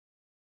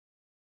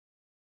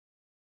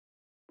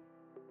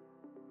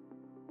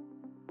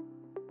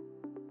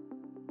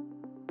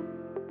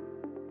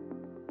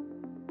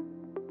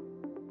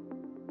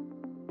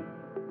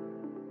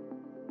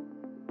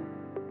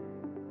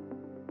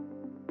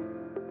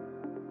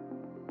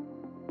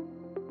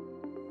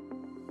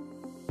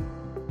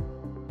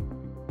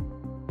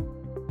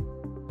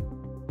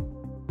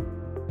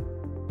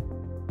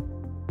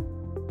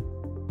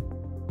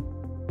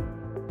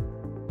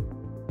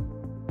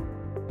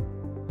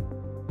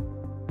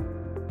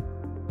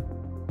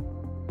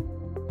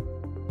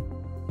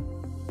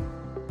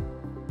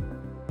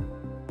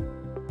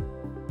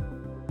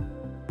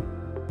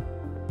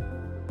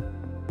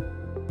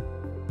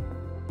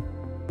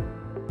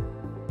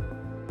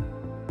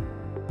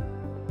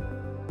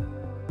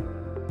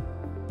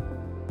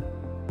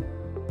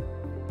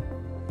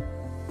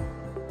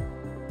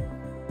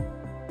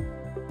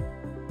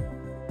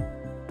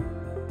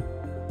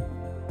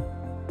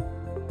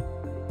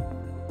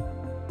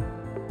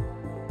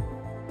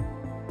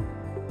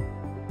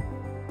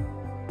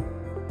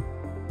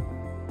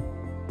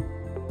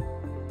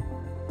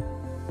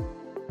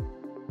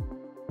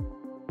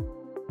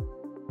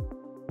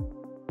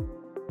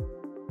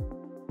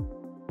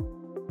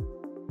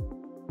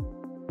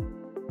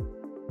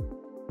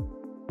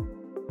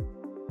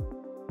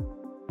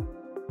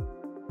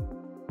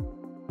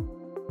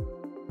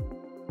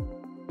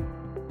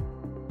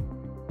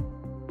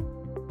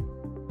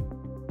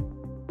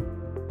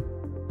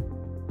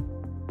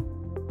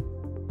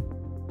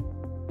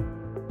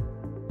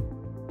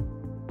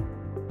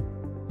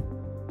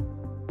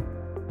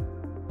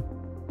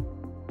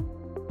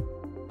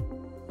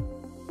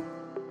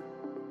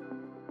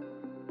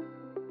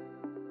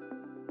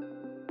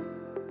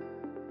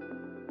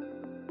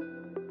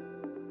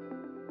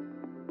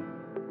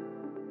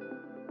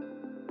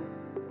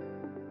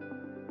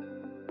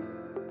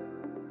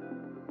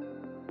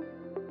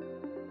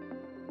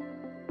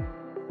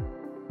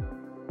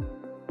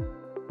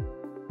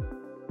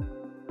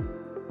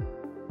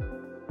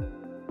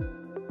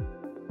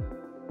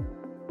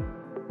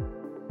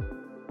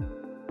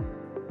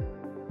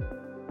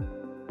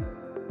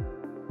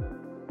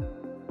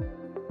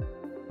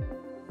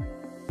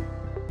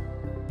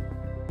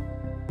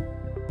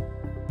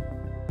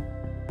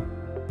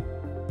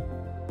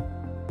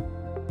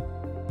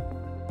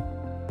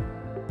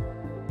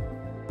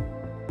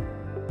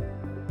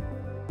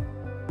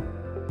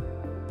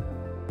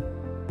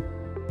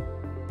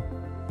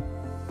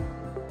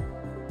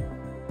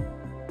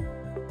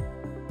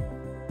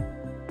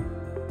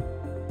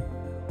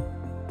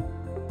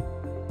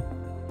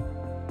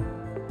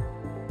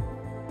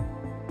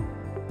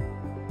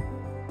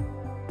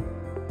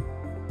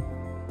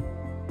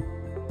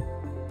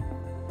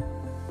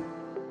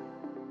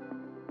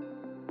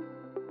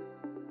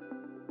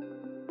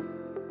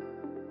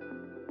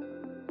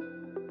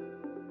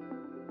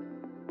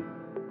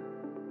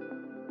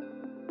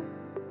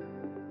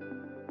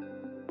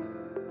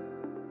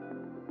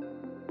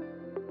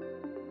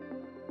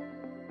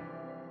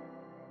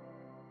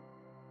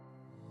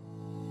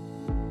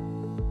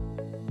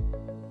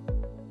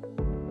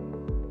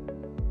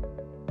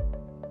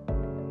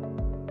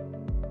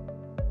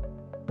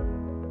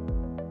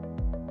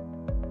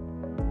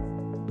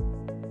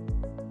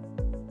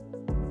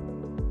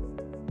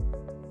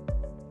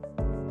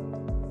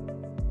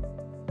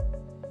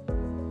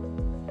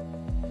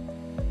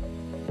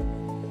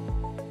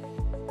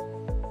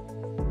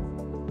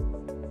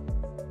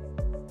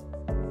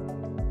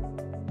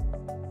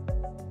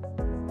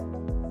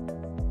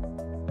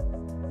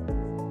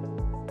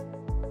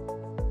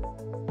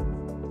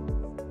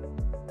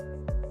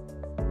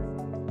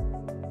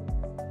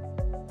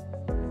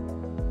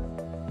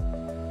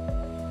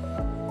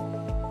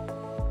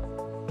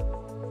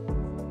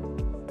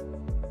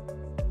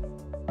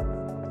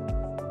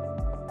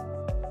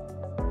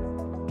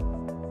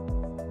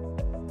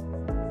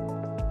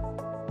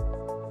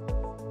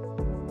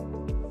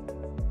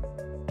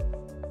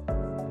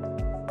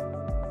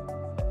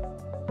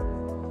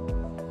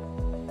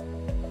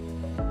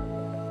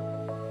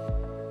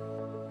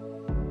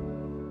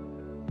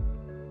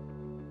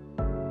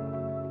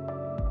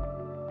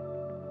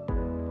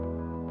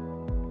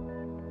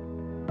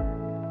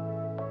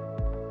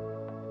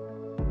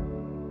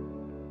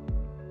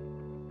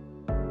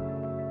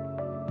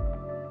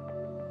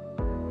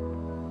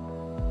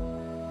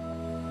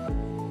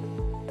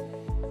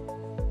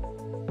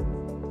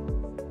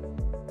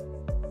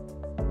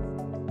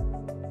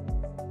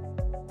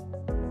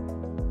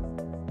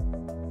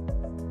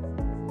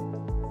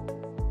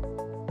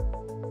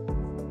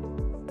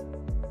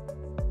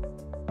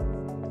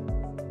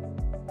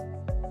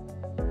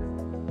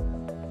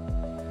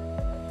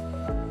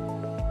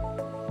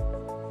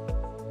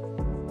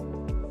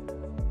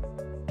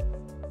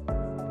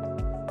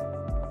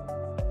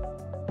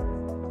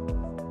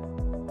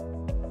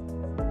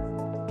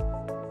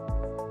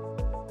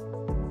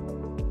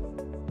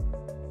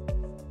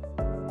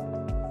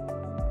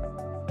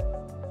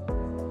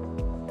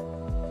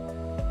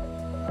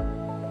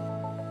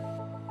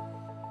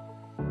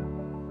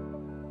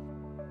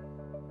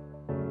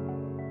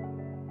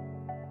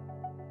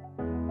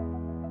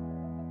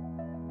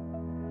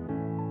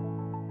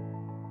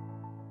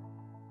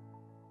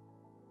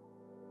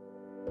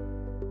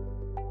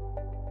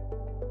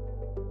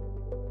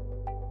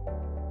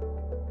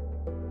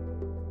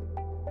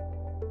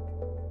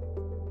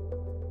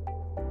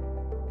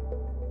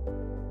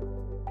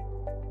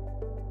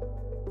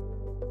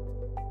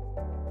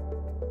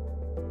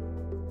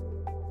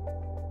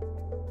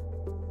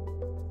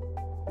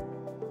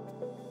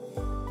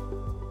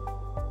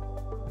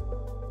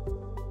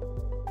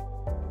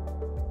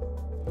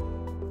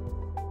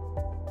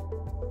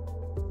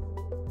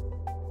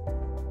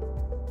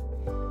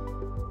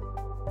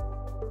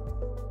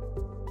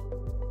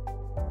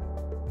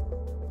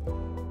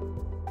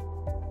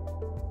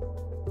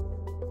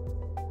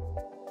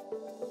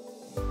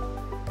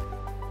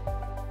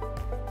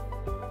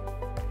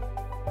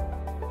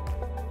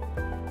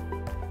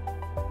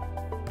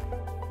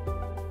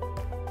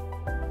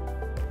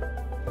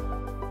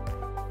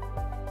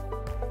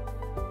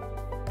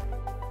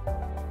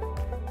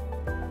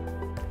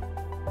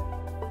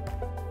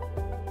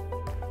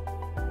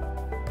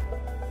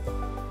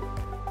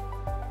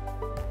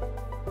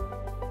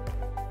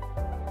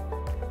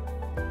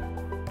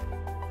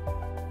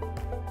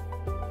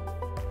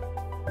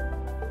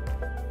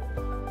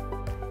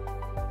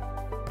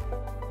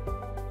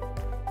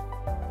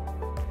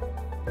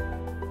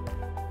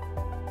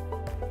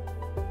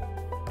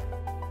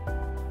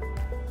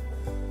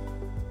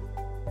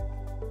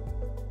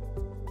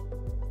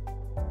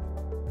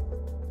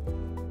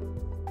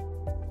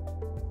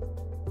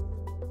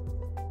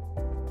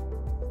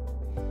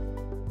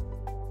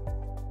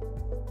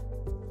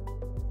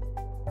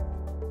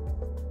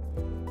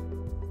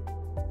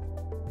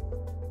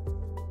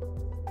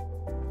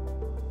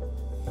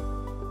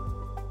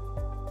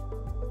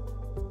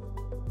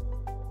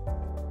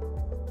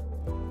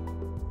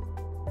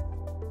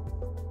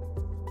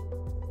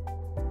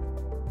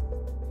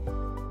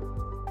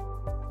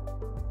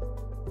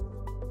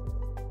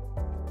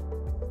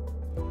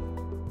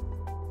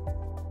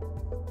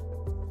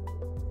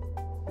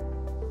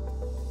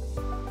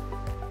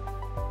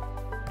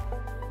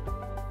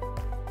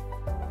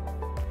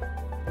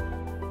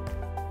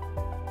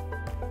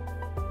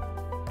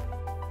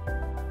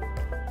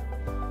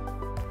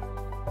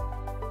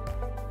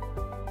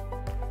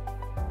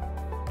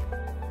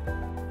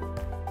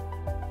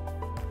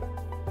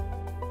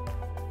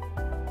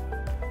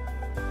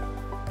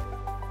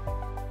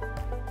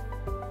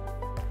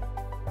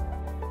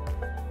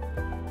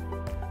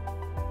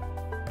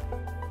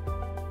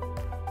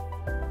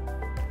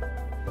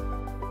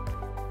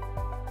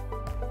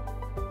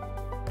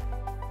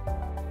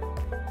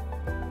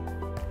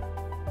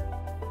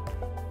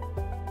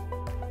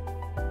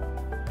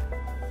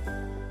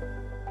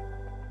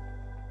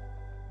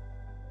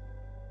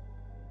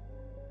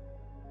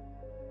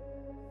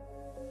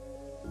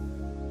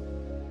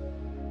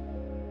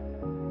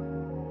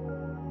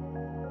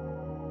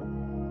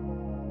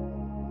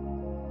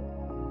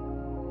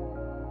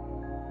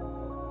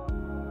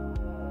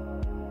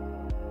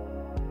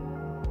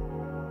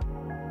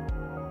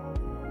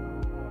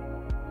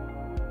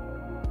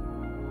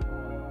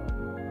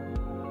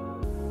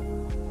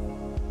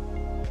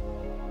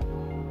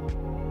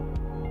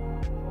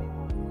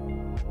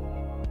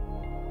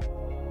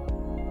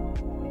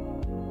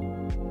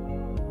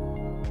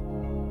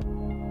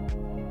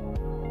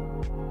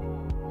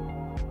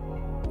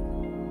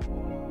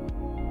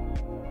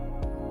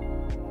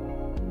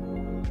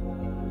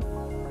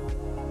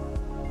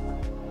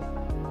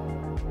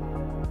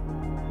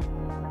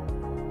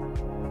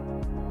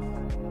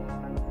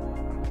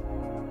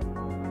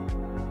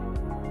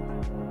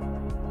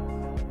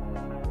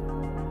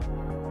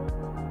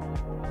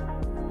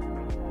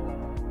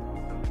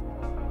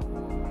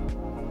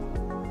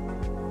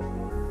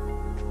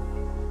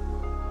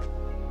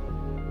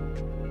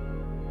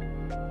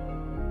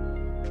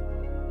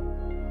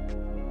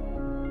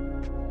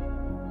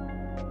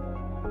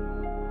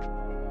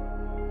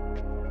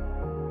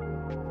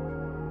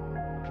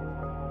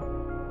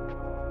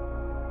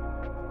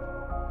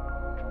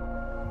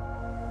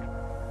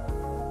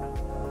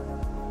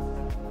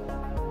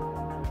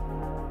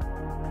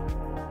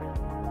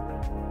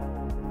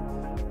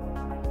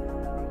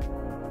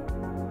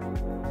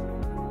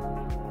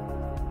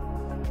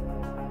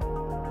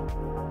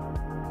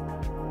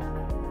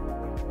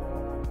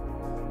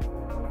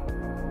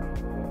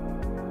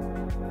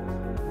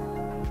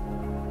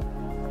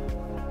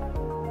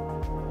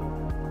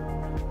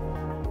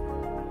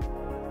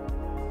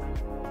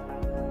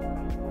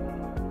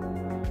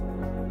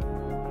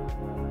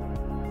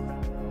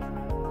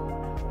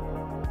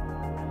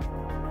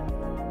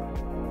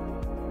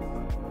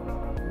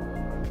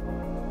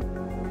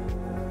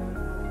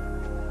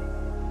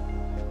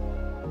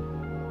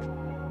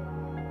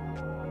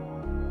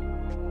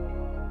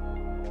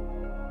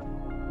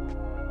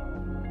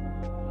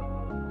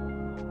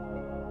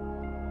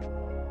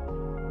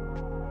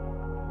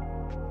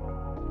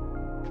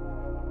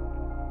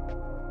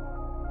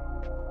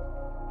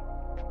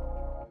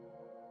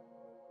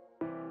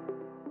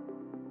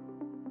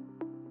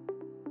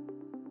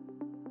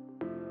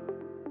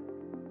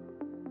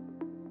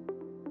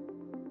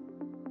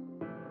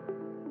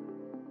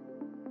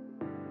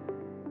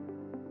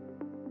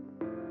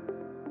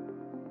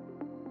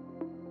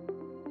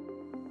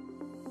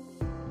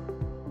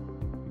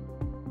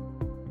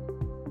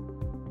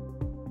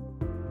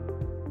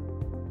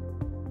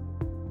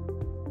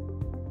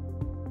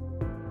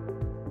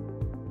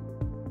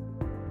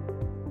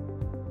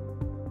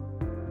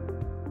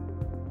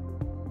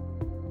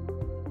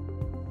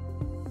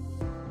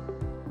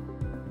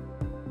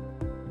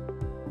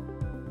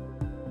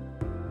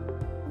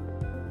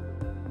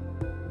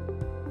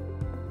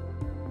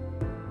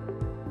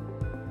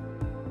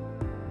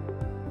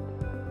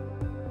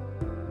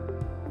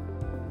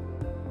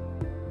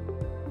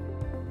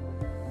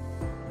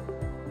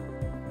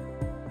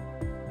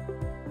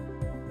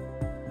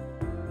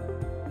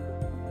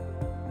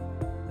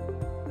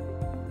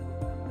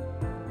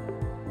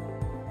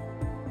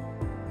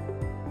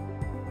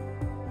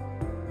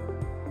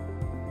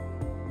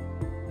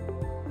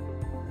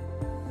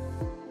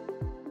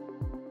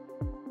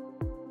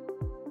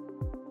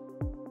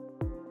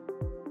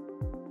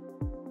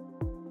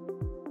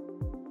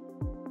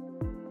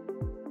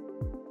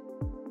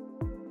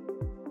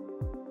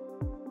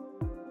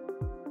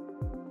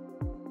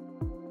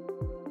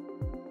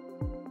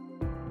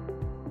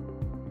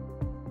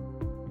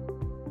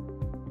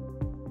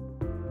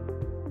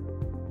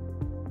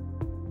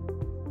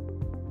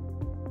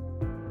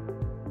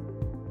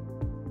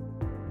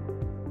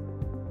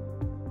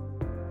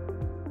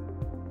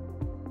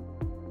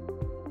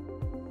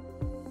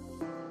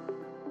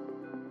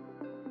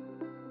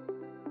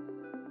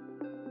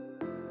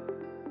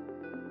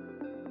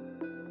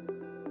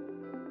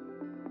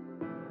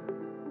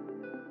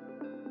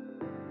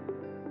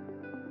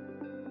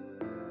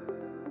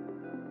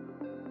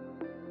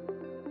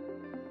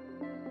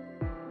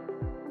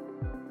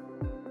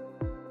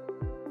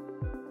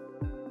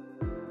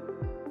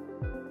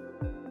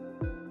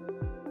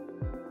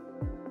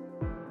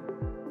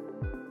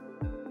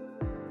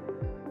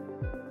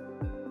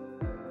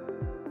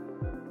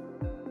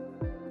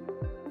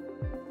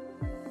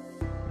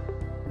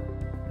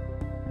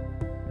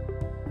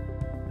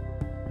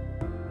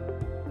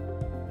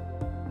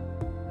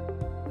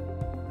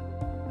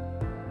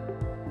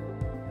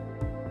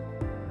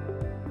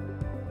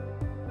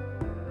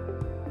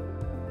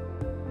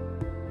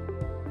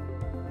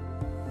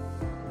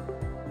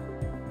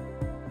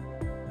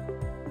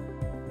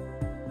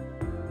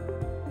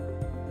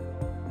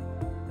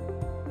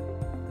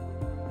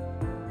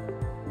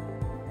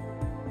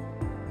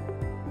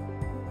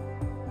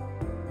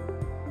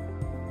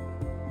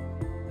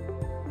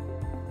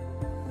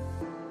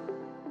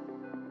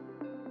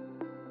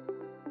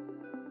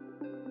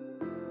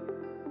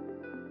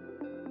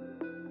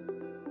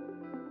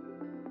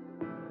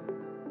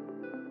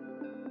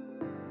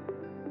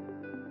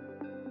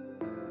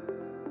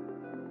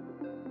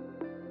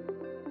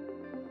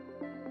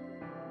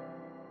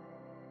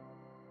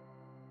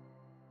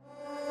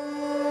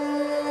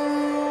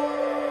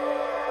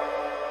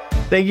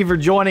Thank you for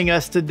joining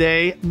us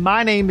today.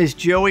 My name is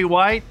Joey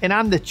White, and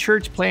I'm the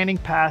church planting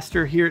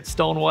pastor here at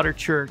Stonewater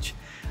Church.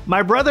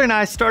 My brother and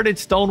I started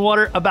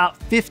Stonewater about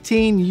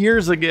 15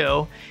 years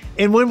ago,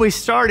 and when we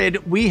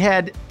started, we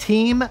had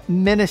team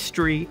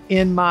ministry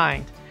in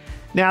mind.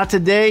 Now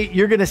today,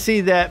 you're going to see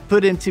that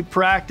put into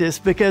practice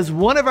because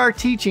one of our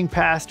teaching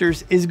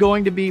pastors is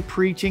going to be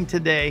preaching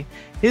today.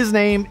 His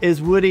name is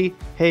Woody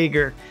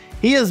Hagar.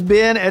 He has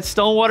been at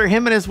Stonewater,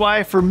 him and his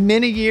wife, for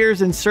many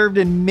years and served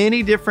in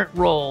many different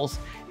roles.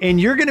 And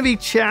you're going to be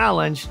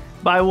challenged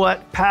by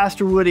what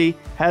Pastor Woody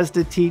has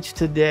to teach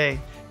today.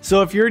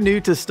 So if you're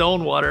new to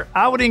Stonewater,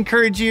 I would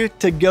encourage you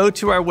to go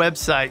to our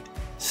website,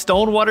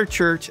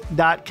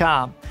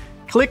 stonewaterchurch.com.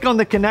 Click on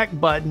the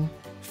connect button,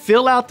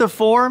 fill out the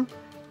form,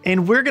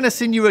 and we're going to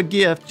send you a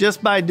gift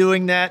just by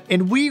doing that.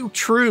 And we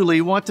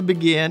truly want to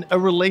begin a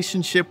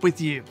relationship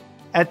with you.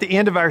 At the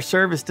end of our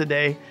service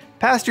today,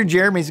 Pastor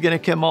Jeremy is going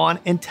to come on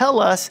and tell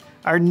us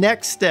our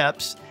next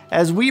steps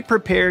as we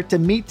prepare to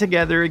meet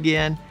together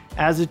again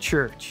as a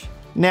church.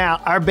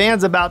 Now, our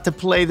band's about to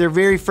play their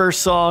very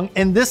first song,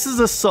 and this is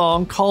a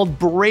song called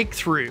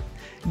Breakthrough.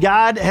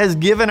 God has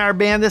given our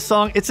band this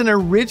song. It's an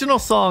original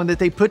song that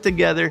they put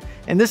together,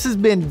 and this has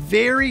been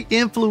very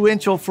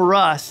influential for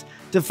us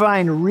to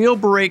find real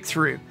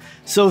breakthrough.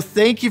 So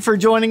thank you for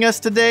joining us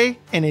today,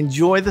 and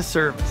enjoy the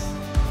service.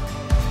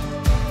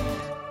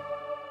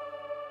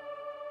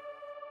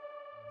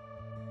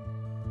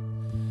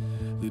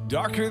 The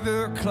darker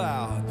the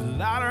cloud, the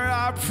louder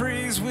our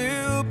praise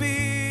will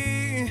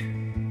be.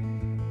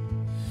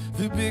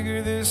 The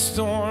bigger the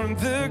storm,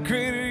 the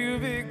greater your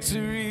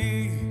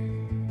victory.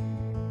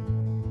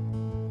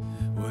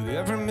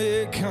 Whatever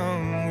may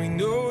come, we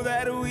know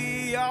that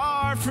we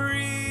are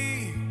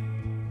free.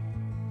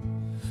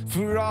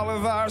 For all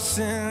of our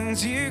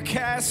sins you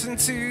cast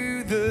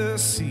into the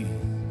sea.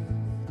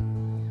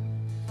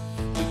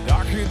 The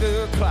darker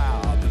the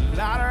cloud, the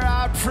louder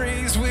our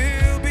praise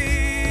will be.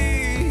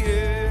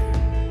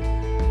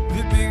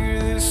 The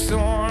bigger the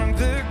storm,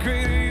 the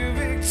greater your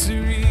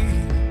victory.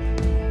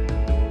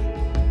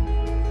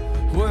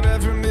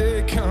 Whatever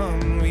may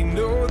come, we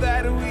know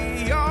that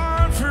we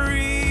are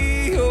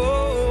free.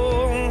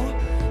 Oh,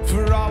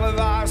 for all of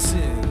our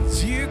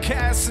sins you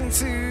cast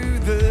into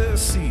the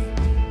sea.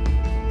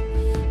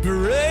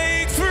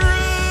 Breakthrough,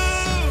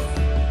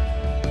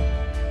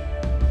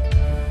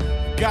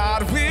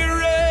 God, we're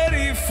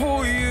ready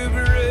for you.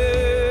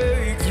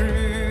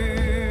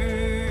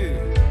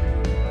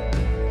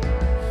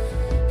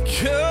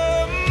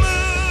 Come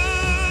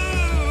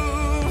move,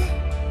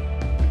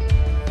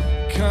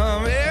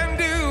 come and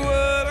do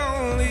what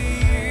only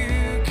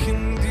you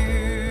can do.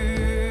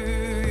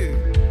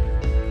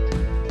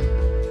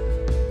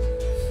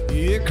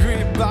 You're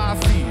gripped by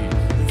fear,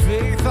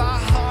 faith, our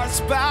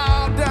hearts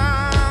bow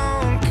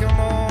down. Come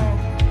on,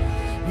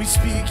 we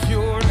speak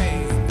your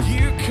name,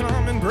 you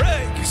come and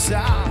break us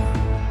out.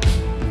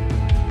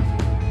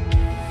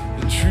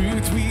 The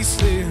truth we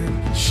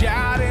stand,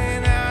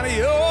 shouting out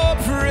your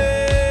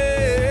praise.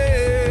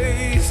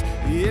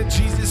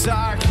 Jesus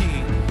our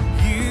King,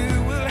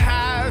 you will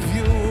have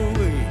your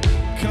way.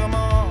 Come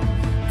on,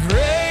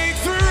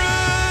 breakthrough.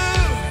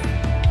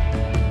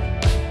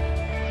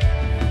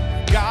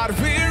 God,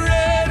 we're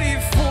ready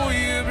for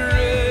your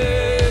breakthrough.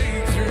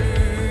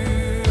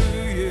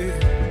 Yeah.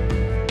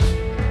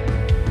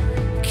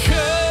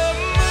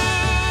 Come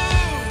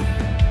on,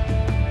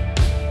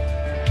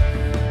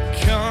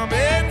 come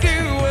and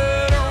do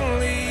what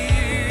only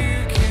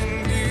you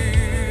can do.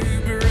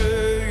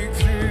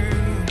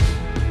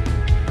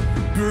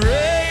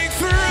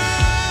 Breakthrough,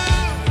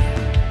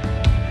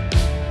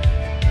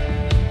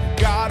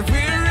 God,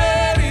 we're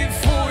ready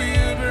for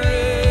your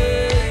breakthrough.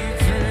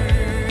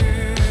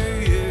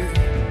 Yeah.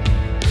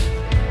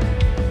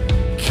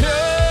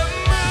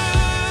 Come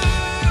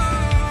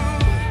on,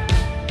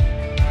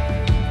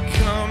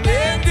 come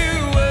and do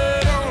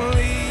what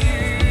only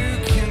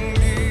you can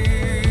do.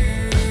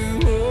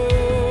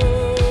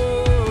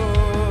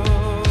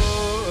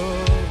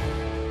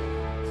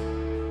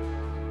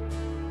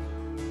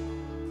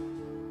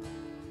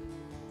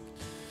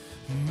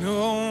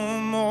 No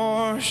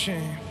more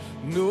shame,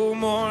 no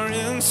more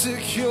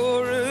insecurity,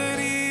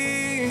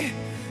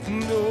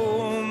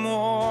 no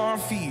more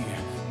fear,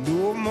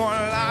 no more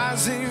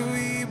lies that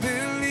we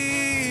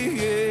believe.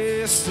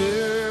 Yeah,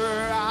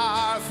 stir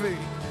our faith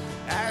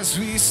as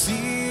we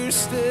see your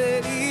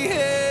steady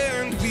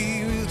hand.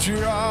 We will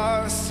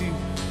trust you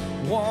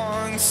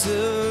once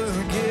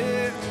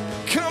again.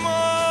 Come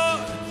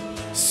on,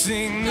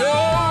 sing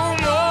no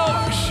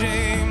more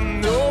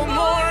shame, no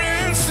more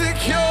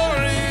insecurity.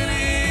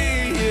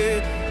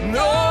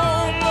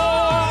 No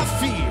more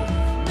fear,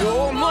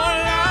 no more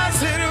lies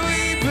that we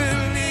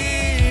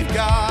believe.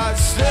 God,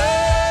 stir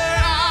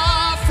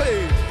our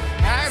faith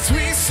as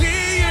we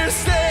see your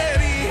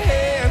steady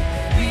hand.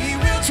 We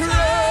will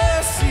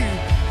trust you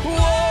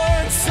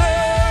once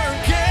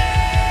again.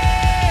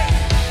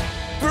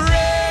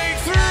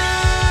 Breakthrough,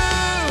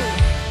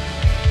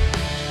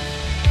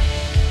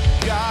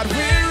 God,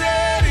 we're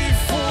ready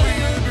for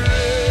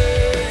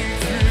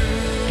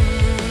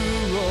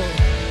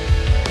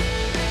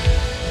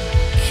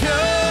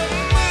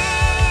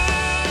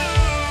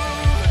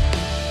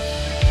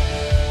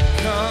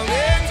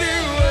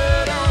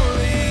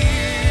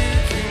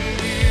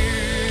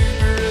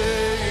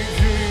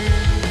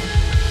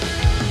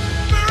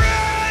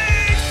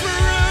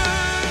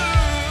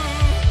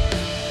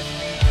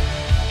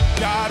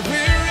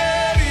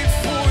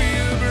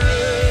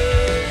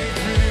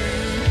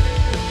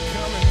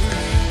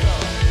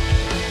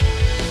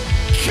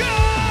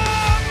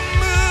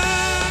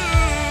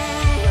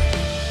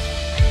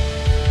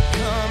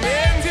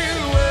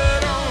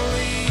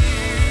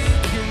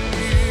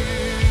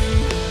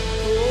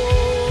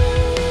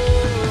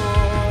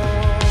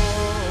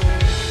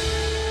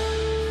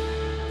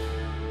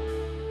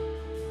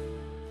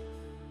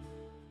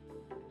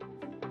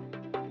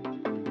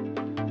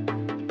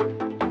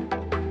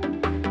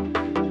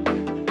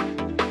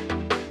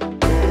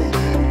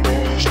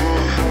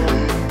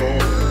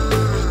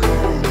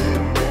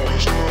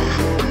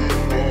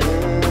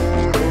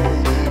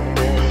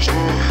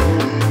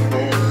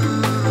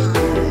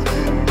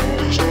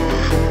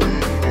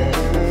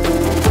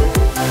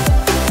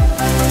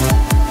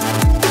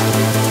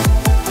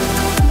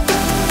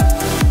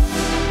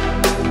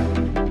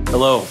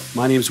Hello,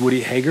 my name is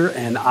Woody Hagar,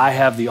 and I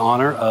have the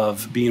honor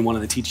of being one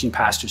of the teaching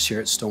pastors here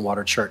at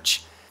Stonewater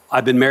Church.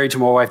 I've been married to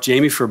my wife,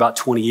 Jamie, for about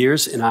 20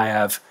 years, and I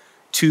have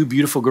two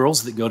beautiful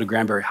girls that go to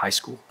Granbury High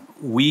School.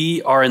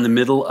 We are in the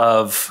middle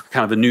of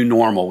kind of a new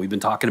normal. We've been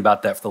talking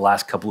about that for the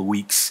last couple of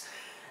weeks.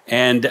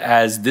 And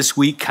as this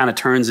week kind of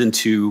turns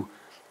into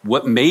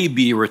what may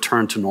be a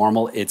return to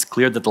normal, it's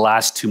clear that the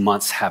last 2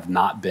 months have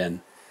not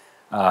been.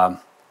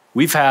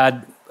 We've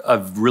had a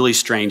really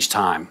strange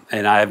time,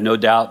 and I have no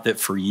doubt that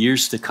for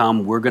years to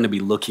come, we're going to be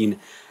looking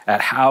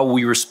at how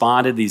we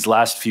responded these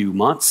last few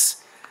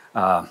months.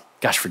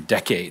 For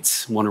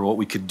decades, wonder what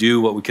we could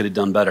do, what we could have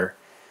done better.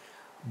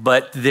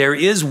 But there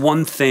is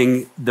one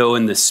thing, though,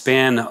 in the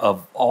span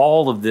of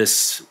all of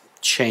this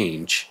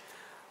change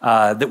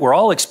that we're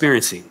all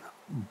experiencing,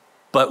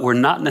 but we're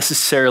not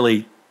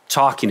necessarily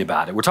talking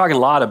about it. We're talking a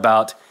lot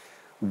about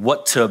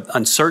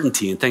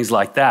uncertainty and things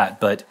like that,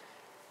 but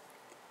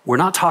we're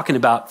not talking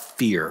about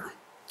fear,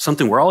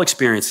 something we're all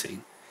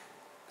experiencing.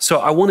 So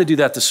I want to do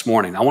that this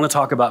morning. I want to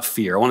talk about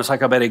fear. I want to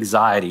talk about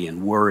anxiety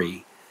and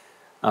worry.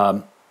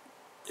 And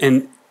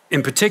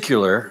in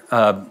particular,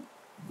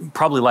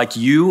 probably like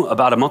you,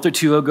 about a month or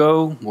two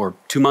ago, or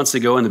 2 months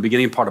ago in the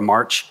beginning part of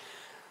March,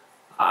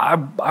 I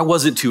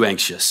wasn't too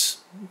anxious.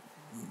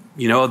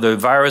 You know, the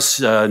virus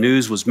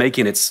news was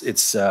making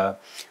its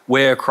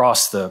way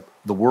across the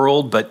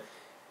world, but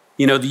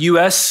you know, the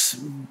U.S.,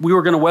 we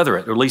were going to weather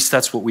it, or at least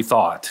that's what we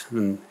thought.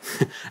 And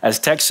as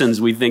Texans,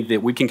 we think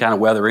that we can kind of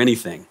weather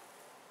anything.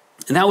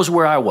 And that was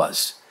where I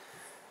was.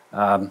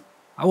 I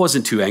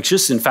wasn't too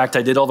anxious. In fact,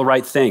 I did all the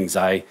right things.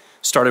 I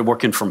started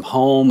working from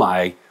home.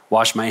 I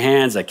washed my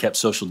hands. I kept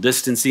social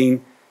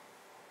distancing.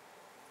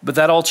 But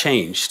that all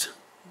changed.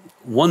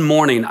 One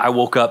morning, I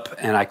woke up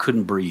and I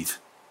couldn't breathe.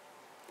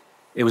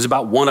 It was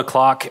about 1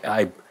 o'clock.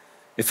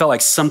 It felt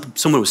like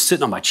someone was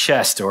sitting on my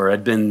chest, or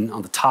I'd been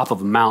on the top of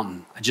a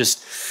mountain. I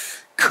just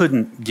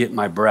couldn't get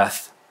my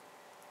breath.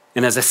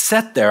 And as I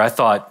sat there, I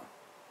thought,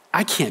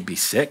 I can't be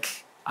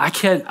sick. I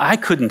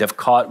couldn't have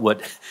caught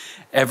what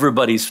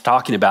everybody's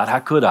talking about. How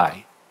could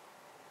I?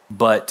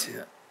 But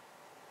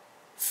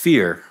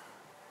fear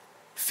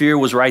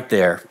was right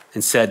there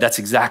and said, that's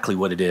exactly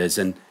what it is.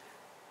 And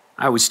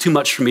it was too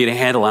much for me to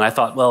handle. And I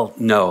thought, well,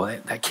 no,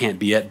 that can't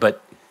be it.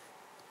 But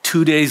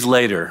 2 days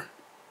later,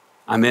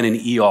 I'm in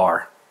an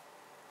ER,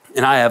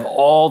 and I have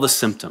all the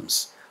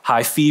symptoms: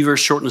 high fever,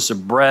 shortness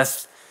of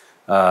breath,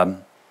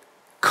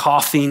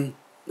 coughing,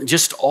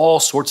 just all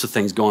sorts of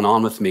things going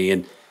on with me.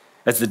 And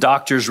as the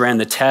doctors ran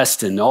the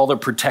test and all the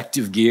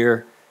protective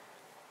gear,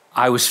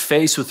 I was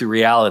faced with the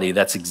reality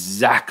that's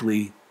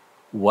exactly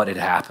what had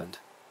happened,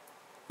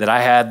 that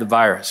I had the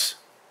virus.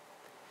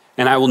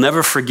 And I will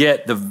never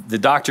forget the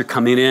doctor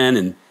coming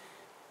in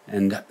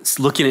and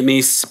looking at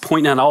me,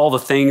 pointing out all the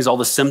things, all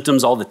the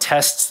symptoms, all the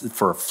tests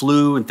for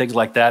flu and things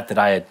like that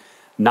I had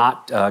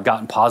not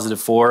gotten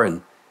positive for.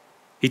 And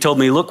he told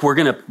me, look, we're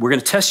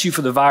gonna test you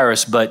for the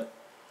virus, but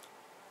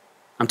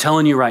I'm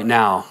telling you right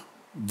now,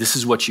 this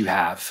is what you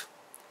have.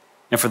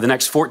 And for the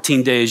next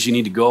 14 days, you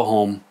need to go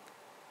home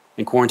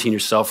and quarantine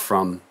yourself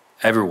from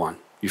everyone,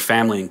 your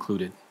family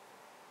included.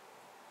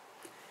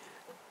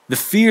 The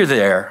fear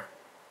there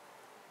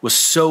was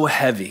so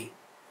heavy,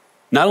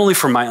 not only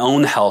for my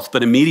own health,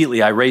 but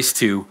immediately I raced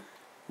to,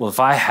 well, if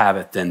I have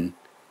it, then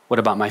what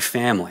about my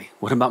family?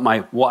 What about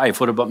my wife?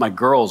 What about my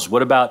girls?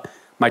 What about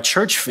my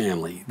church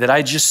family that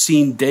I'd just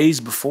seen days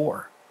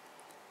before?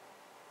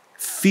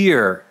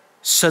 Fear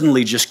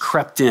suddenly just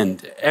crept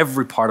into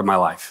every part of my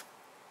life.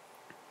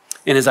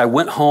 And as I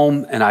went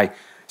home and I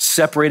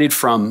separated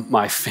from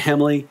my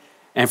family,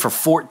 and for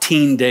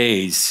 14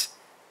 days,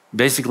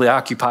 basically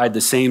occupied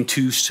the same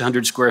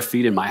 200 square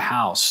feet in my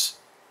house,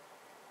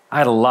 I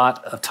had a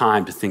lot of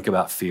time to think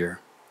about fear.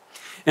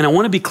 And I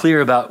want to be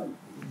clear about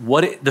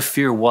what the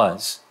fear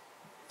was.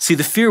 See,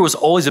 the fear was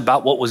always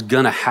about what was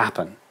going to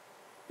happen.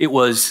 It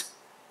was,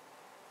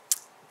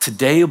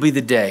 today will be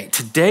the day.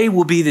 Today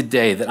will be the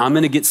day that I'm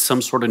going to get some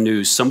sort of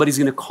news. Somebody's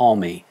going to call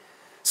me.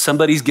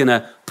 Somebody's going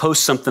to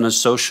post something on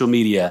social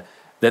media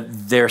that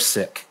they're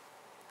sick.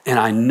 And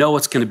I know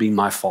it's going to be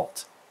my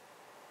fault.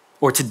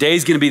 Or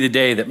today's going to be the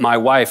day that my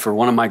wife or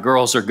one of my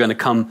girls are going to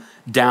come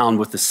down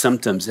with the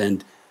symptoms,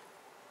 and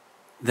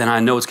then I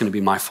know it's going to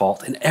be my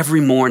fault. And every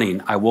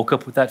morning I woke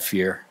up with that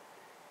fear.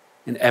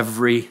 And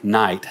every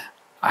night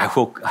I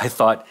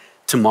thought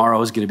tomorrow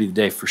is going to be the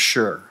day for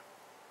sure.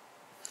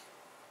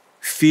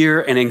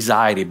 Fear and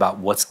anxiety about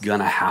what's going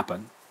to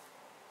happen.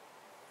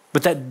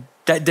 But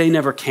that day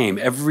never came.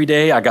 Every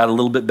day I got a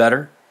little bit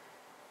better.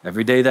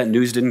 Every day that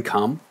news didn't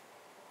come.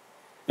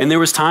 And there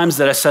was times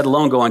that I sat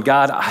alone going,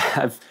 God,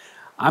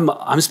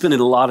 I'm spending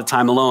a lot of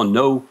time alone.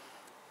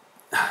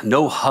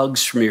 No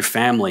hugs from your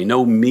family,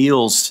 no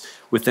meals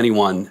with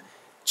anyone,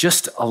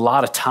 just a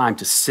lot of time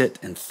to sit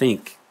and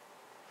think.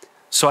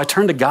 So I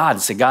turned to God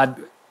and said,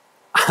 God,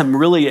 I'm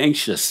really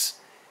anxious.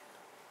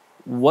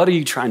 What are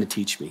you trying to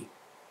teach me?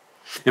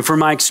 And from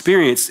my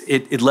experience,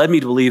 it led me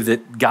to believe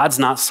that God's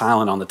not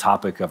silent on the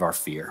topic of our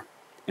fear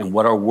and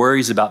what our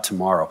worries about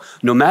tomorrow.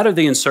 No matter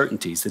the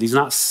uncertainties, that he's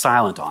not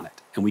silent on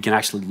it. and we can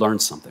actually learn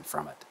something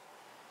from it.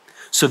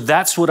 So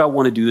that's what I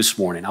want to do this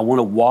morning. I want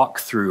to walk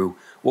through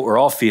what we're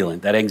all feeling,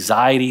 that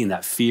anxiety and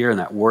that fear and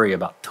that worry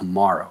about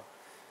tomorrow,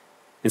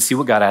 and see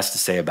what God has to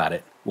say about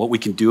it, what we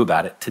can do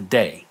about it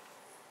today.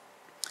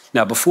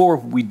 Now, before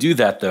we do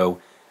that though,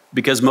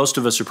 because most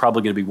of us are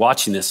probably going to be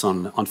watching this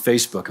on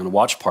Facebook on a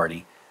watch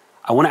party,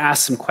 I want to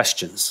ask some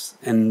questions,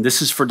 and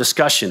this is for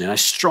discussion, and I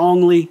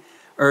strongly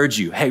urge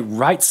you, hey,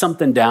 write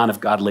something down if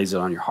God lays it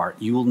on your heart.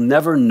 You will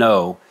never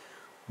know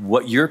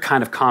what your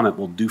kind of comment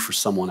will do for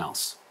someone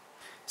else.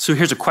 So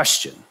here's a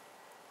question.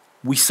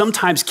 We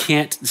sometimes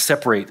can't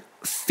separate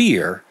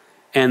fear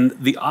and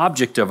the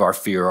object of our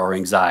fear or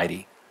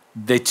anxiety.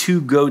 The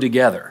two go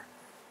together.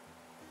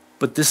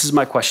 But this is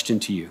my question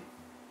to you.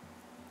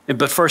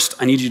 But first,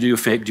 I need you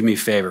to do me a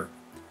favor.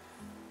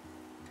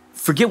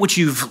 Forget what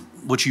you've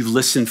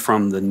listened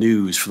from the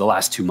news for the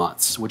last 2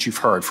 months, what you've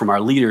heard from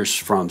our leaders,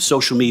 from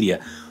social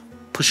media.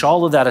 Push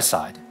all of that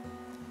aside.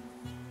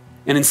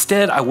 And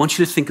instead, I want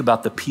you to think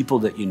about the people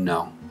that you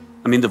know.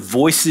 I mean, the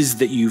voices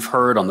that you've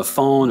heard on the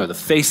phone or the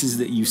faces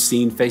that you've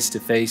seen face to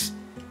face.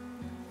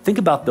 Think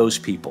about those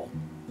people.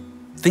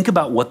 Think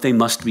about what they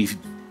must be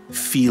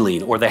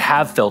feeling or they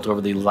have felt over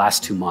the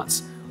last 2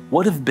 months.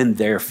 What have been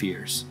their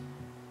fears?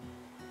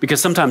 Because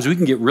sometimes we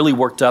can get really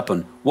worked up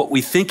on what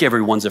we think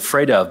everyone's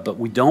afraid of, but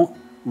we don't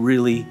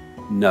really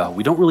know.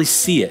 We don't really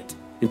see it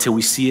until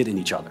we see it in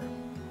each other.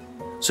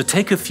 So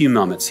take a few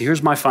moments.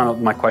 Here's my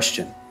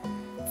question.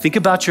 Think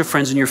about your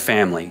friends and your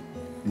family.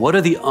 What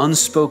are the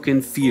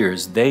unspoken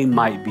fears they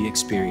might be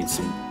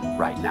experiencing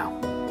right now?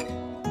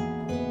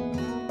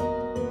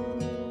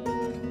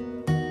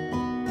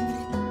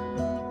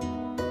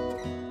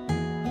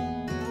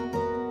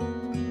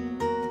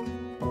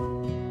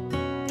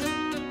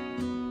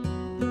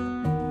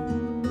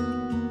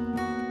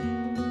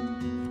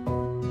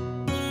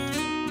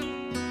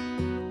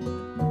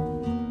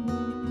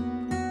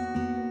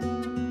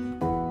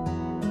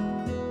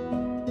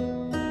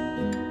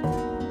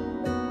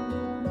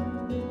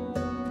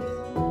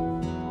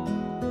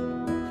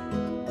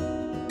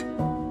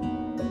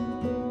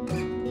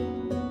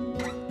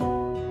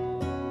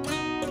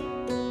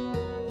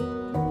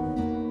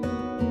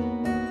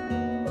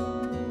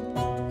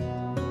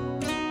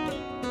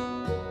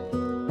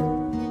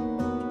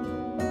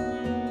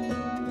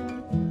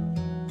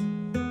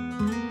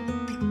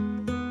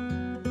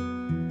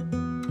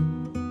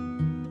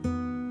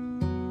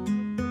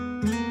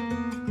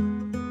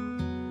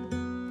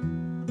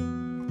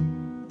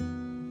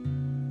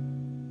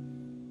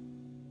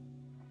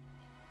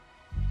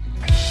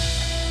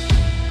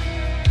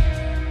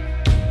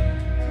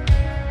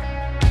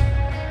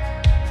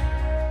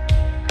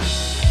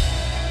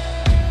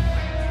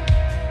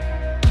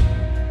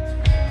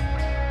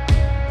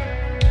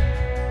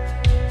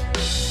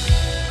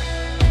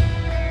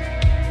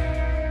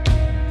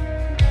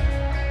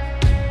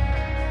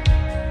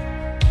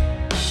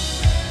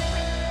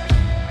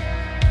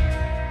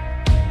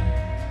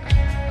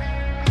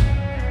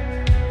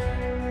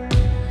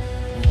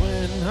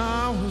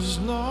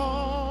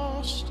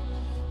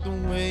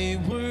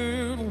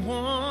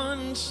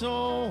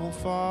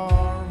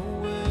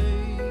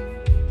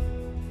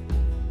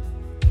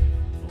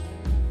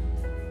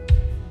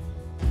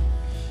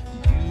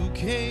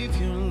 Gave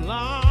your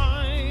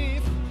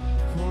life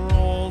for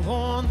all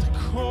on the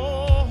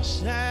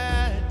cross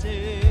that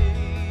day.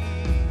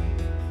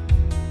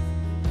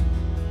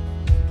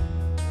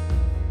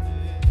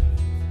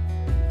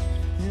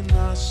 And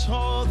I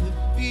saw the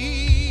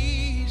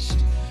feast,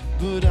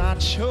 but I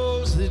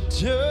chose the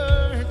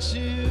dirt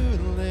to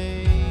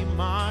lay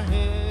my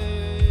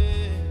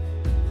head.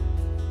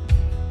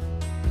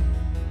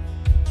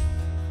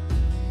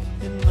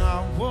 And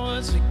I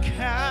was a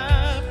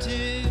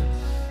captive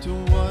to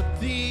what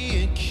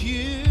the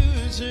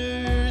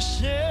accuser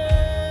said.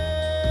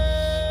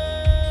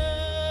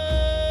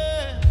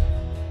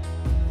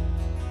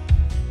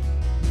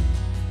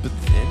 But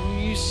then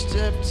you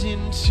stepped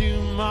into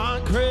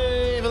my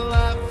grave,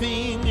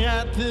 laughing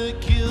at the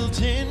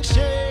guilt and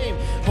shame.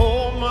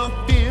 All my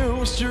fear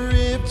was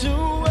stripped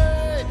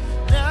away.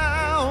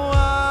 Now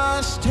I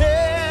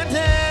stand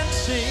and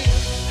sing,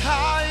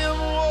 I am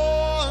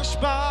washed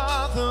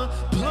by the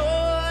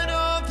blood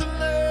of the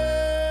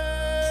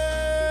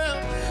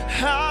Lamb.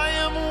 I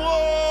am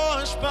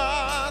washed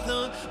by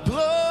the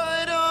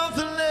blood of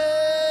the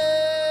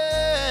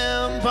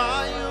Lamb.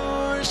 By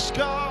your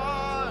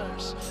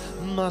scars,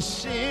 my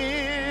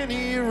sin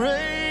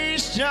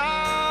erased,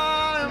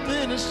 I'm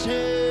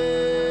innocent.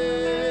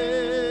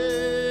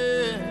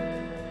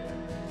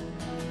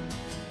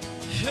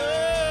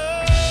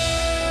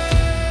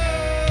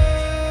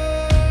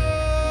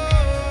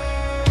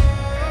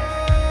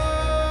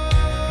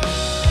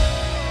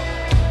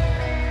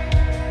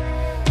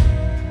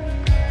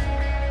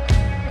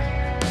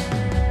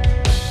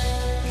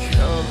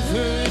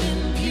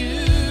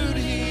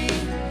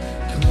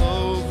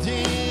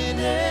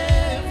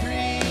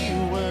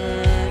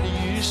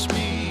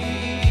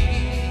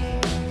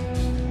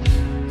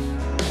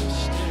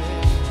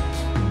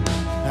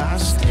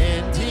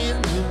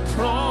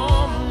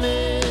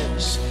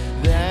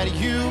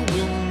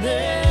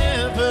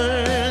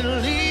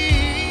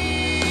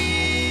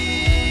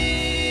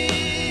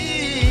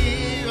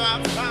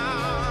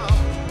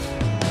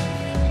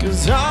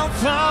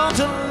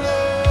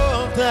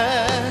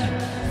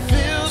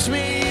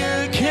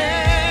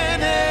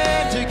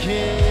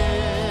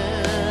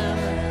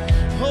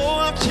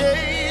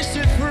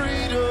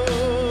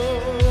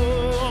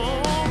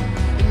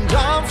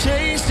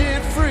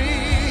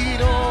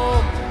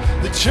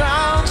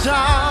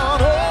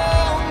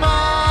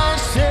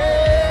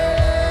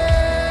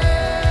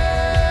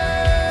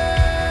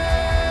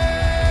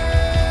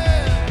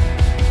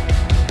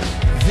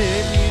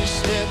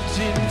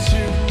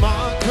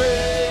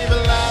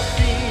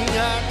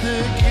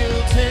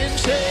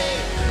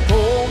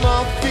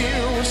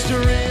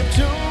 stripped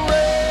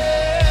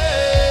away.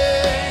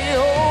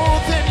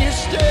 Oh, then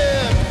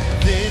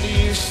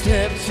you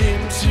stepped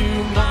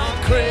into my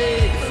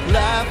grave,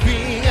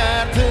 laughing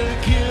at the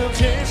guilt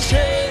and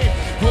shame.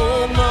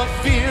 Oh, my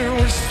fear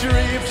was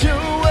stripped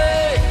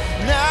away.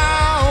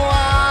 Now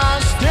I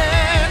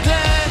stand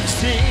and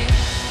sing.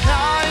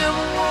 I am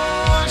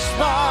washed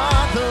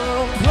by the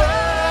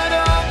blood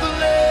of the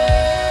Lamb.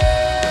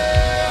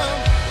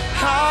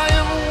 I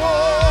am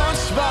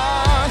washed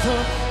by the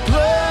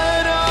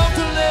blood of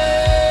the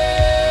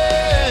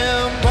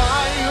Lamb.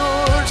 By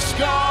your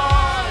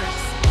scars,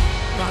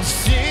 my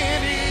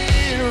sin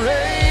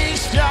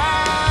erased. I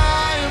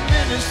am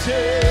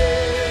innocent.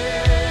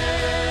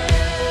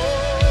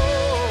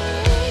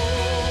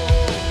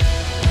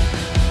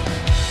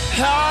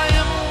 I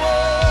am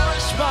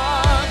washed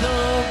by the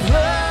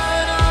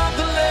blood of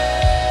the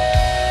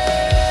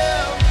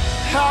Lamb.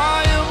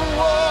 I am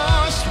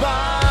washed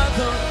by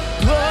the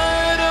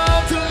blood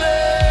of the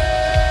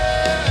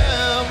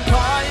Lamb.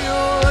 By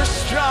your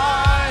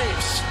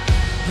stripes,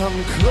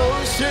 I'm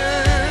closer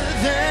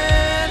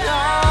than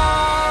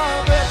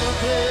I've ever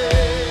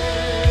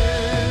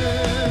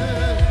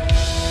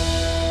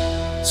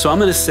been. So I'm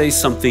going to say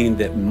something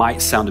that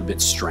might sound a bit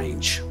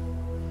strange.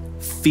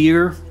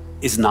 Fear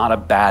is not a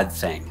bad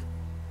thing.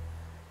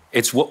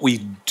 It's what we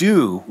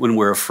do when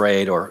we're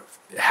afraid or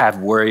have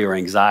worry or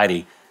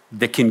anxiety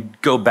that can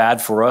go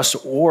bad for us,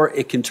 or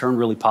it can turn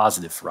really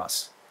positive for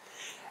us.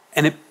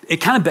 And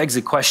it kind of begs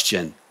the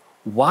question,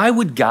 why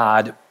would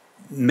God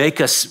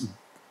make us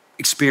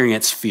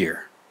experience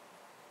fear?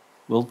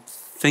 Well,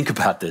 think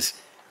about this.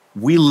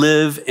 We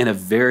live in a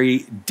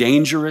very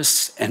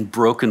dangerous and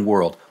broken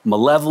world,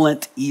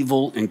 malevolent,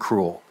 evil, and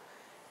cruel.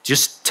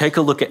 Just take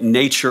a look at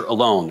nature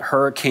alone.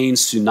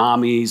 Hurricanes,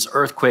 tsunamis,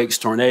 earthquakes,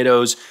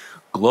 tornadoes,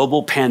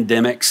 global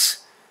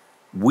pandemics.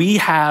 We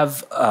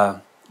have,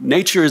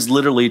 nature is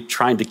literally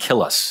trying to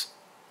kill us.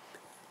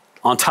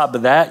 On top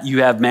of that,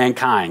 you have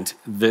mankind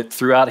that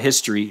throughout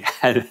history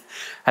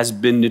has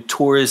been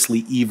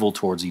notoriously evil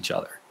towards each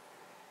other.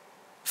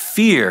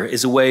 Fear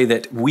is a way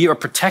that we are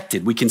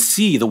protected. We can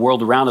see the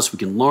world around us, we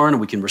can learn,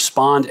 we can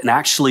respond, and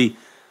actually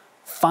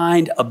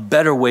find a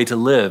better way to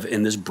live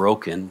in this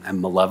broken and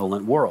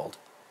malevolent world.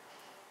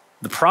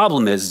 The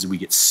problem is we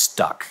get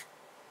stuck.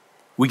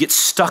 We get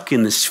stuck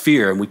in this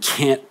fear and we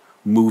can't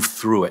move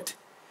through it.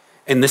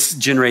 And this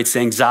generates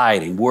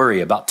anxiety and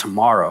worry about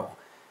tomorrow.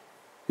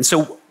 And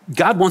so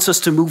God wants us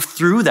to move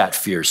through that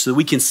fear so that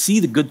we can see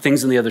the good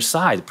things on the other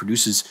side. It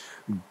produces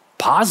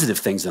positive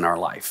things in our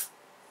life.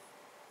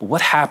 But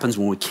what happens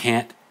when we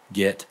can't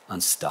get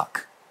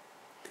unstuck?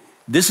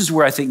 This is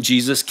where I think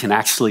Jesus can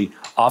actually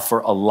offer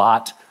a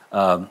lot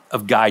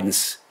of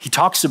guidance. He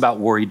talks about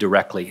worry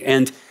directly.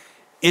 And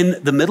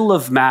in the middle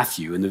of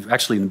Matthew,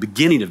 actually in the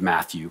beginning of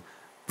Matthew,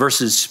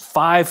 verses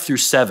 5 through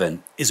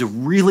 7 is a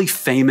really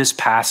famous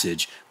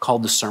passage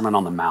called the Sermon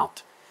on the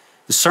Mount.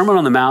 The Sermon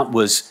on the Mount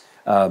was,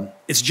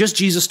 it's just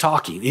Jesus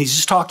talking. And he's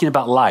just talking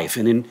about life.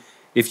 And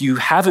if you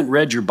haven't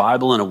read your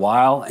Bible in a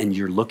while and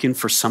you're looking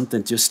for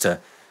something just to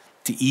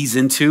ease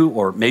into,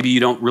 or maybe you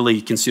don't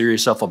really consider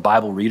yourself a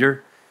Bible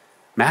reader,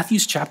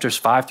 Matthew's chapters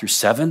 5 through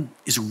 7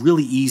 is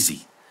really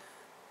easy.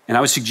 And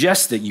I would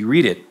suggest that you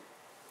read it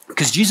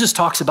because Jesus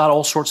talks about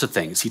all sorts of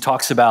things. He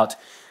talks about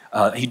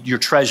your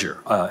treasure,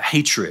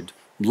 hatred,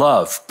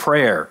 love,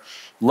 prayer,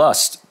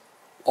 lust,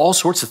 all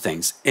sorts of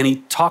things. And he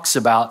talks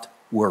about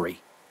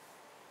worry.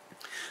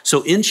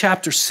 So in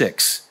chapter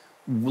 6,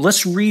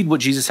 let's read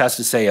what Jesus has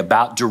to say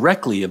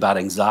directly about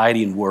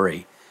anxiety and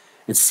worry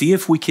and see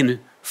if we can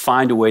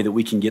find a way that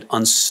we can get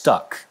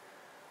unstuck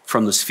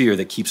from this fear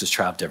that keeps us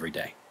trapped every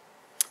day.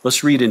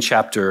 Let's read in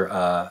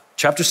chapter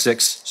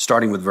 6,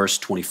 starting with verse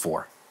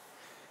 24.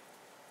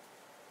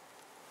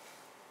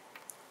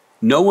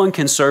 No one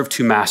can serve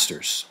two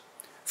masters,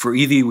 for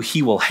either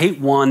he will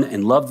hate one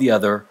and love the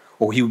other,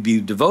 or he will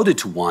be devoted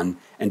to one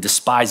and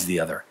despise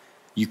the other.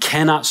 You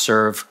cannot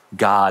serve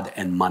God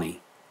and money.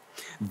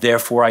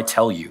 Therefore, I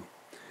tell you,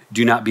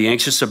 do not be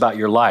anxious about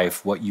your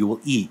life, what you will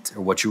eat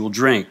or what you will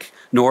drink,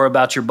 nor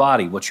about your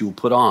body, what you will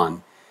put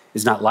on.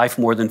 Is not life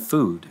more than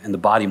food, and the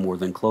body more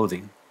than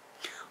clothing?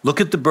 Look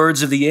at the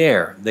birds of the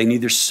air. They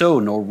neither sow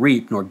nor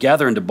reap nor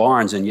gather into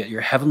barns, and yet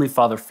your heavenly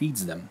Father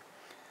feeds them.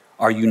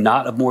 Are you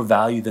not of more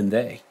value than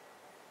they?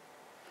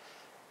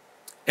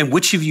 And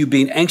which of you,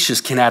 being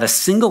anxious, can add a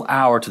single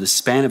hour to the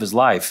span of his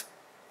life?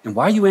 And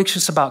why are you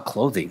anxious about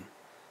clothing?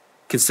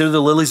 Consider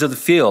the lilies of the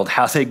field,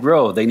 how they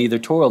grow. They neither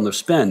toil nor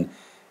spin.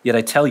 Yet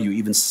I tell you,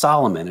 even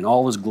Solomon in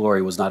all his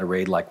glory was not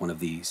arrayed like one of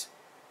these.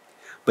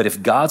 But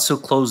if God so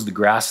clothes the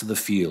grass of the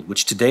field,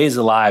 which today is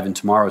alive and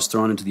tomorrow is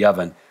thrown into the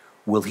oven,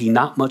 will he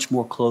not much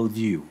more clothe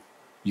you,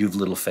 you of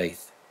little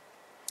faith?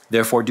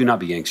 Therefore, do not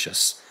be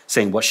anxious,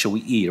 saying, what shall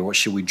we eat, or what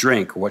shall we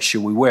drink, or what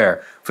shall we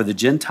wear? For the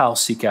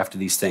Gentiles seek after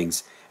these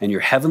things, and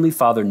your heavenly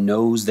Father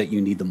knows that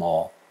you need them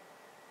all.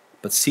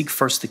 But seek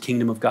first the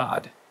kingdom of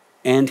God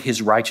and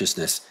his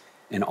righteousness,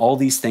 and all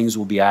these things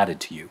will be added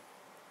to you.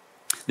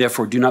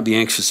 Therefore, do not be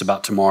anxious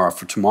about tomorrow,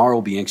 for tomorrow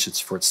will be anxious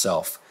for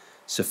itself.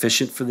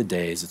 Sufficient for the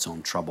day is its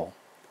own trouble.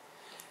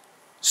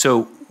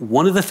 So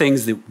one of the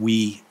things that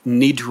we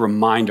need to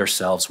remind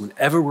ourselves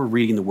whenever we're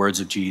reading the words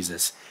of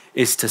Jesus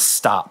is to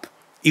stop.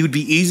 It would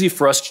be easy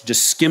for us to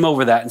just skim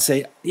over that and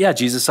say, yeah,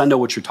 Jesus, I know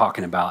what you're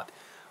talking about.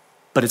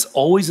 But it's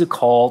always a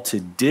call to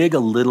dig a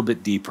little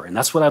bit deeper, and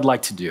that's what I'd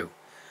like to do.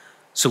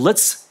 So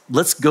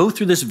let's go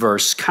through this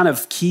verse kind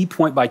of key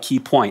point by key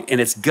point,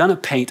 and it's gonna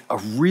paint a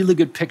really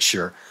good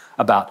picture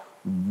about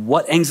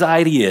what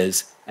anxiety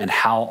is and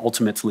how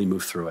ultimately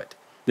move through it.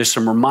 There's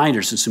some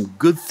reminders and some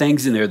good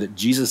things in there that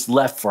Jesus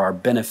left for our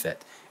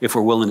benefit if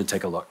we're willing to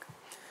take a look.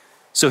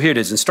 So here it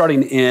is, and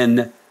starting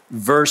in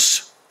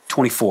verse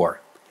 24,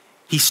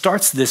 he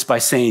starts this by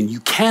saying, you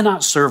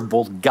cannot serve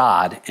both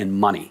God and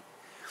money.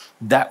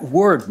 That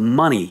word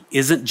money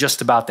isn't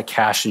just about the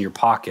cash in your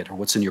pocket or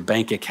what's in your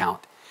bank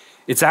account.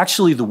 It's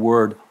actually the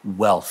word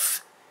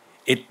wealth.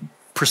 It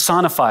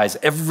personifies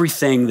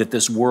everything that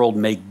this world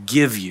may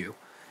give you.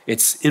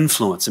 It's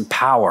influence and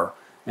power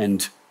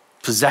and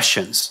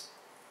possessions.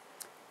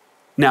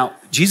 Now,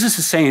 Jesus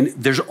is saying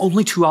there's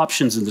only two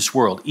options in this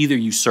world. Either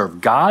you serve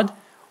God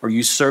or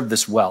you serve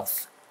this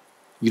wealth.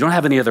 You don't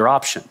have any other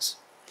options.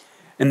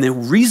 And the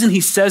reason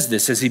he says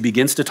this as he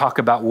begins to talk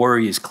about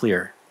worry is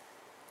clear.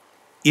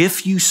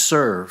 If you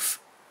serve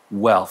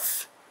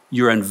wealth,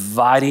 you're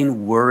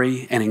inviting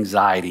worry and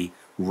anxiety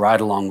right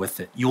along with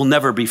it. You will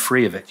never be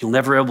free of it. You'll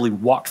never be able to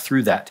walk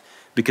through that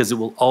because it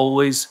will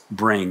always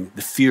bring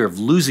the fear of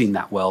losing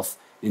that wealth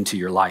into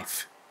your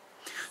life.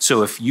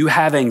 So if you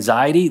have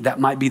anxiety, that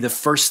might be the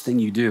first thing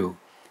you do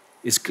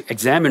is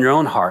examine your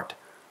own heart.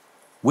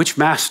 Which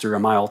master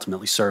am I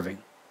ultimately serving?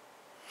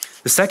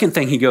 The second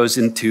thing he goes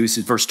into is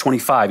verse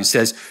 25. He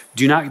says,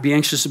 do not be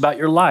anxious about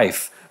your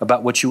life,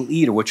 about what you will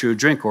eat or what you will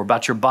drink or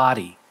about your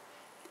body.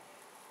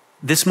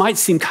 This might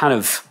seem kind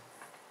of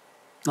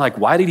like,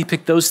 why did he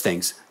pick those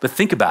things? But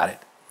think about it.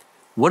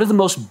 What are the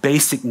most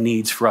basic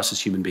needs for us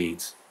as human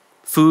beings?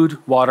 Food,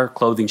 water,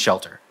 clothing,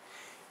 shelter.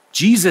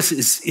 Jesus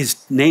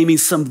is naming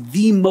some of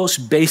the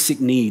most basic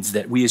needs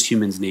that we as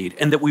humans need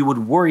and that we would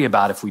worry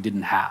about if we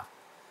didn't have.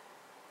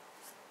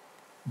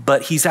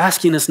 But he's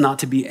asking us not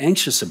to be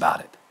anxious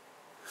about it.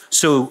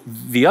 So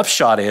the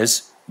upshot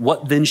is,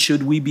 what then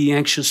should we be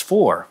anxious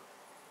for?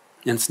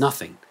 And it's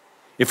nothing.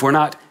 If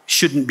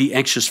shouldn't be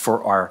anxious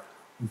for our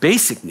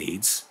basic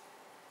needs,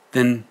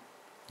 then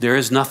there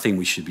is nothing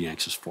we should be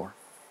anxious for.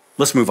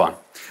 Let's move on.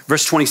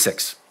 Verse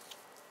 27,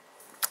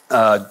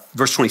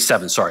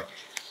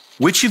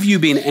 Which of you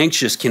being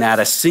anxious can add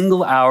a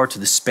single hour to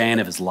the span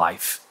of his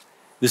life?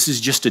 This is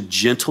just a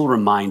gentle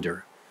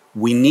reminder.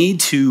 We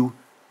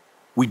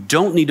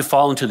don't need to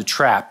fall into the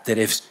trap that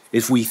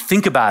if we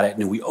think about it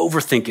and we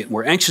overthink it and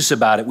we're anxious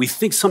about it, we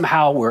think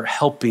somehow we're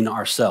helping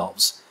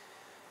ourselves.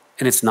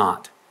 And it's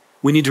not.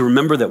 We need to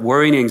remember that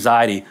worry and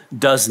anxiety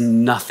does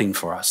nothing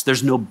for us.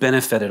 There's no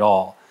benefit at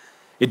all.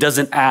 It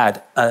doesn't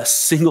add a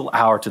single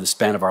hour to the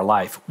span of our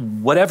life.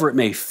 Whatever it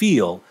may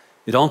feel,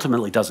 it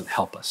ultimately doesn't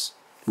help us.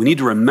 We need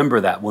to remember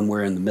that when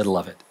we're in the middle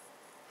of it.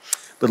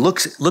 But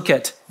look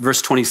at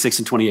verse 26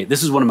 and 28.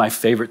 This is one of my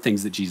favorite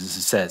things that Jesus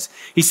says.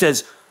 He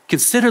says,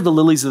 consider the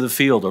lilies of the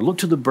field or look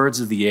to the birds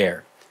of the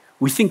air.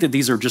 We think that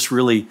these are just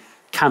really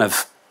kind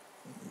of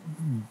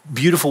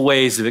beautiful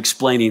ways of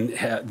explaining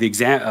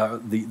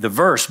the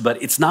verse,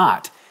 but it's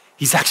not.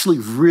 He's actually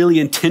really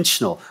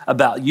intentional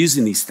about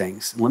using these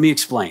things. Let me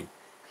explain.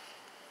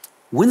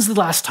 When's the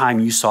last time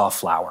you saw a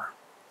flower?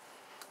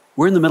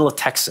 We're in the middle of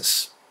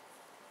Texas.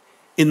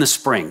 In the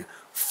spring,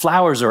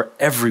 flowers are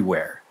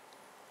everywhere.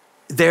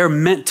 They're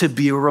meant to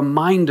be a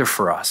reminder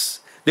for us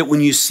that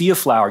when you see a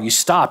flower, you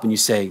stop and you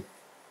say,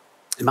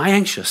 am I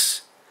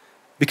anxious?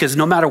 Because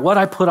no matter what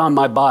I put on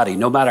my body,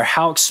 no matter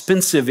how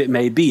expensive it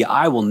may be,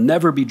 I will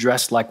never be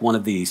dressed like one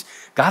of these.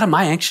 God, am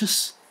I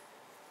anxious?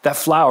 That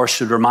flower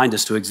should remind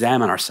us to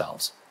examine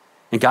ourselves.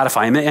 And God, if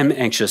I am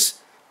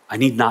anxious, I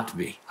need not to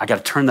be. I got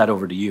to turn that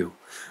over to you.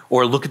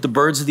 Or look at the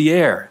birds of the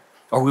air.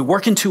 Are we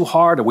working too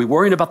hard? Are we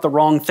worrying about the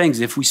wrong things?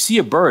 If we see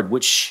a bird,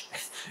 which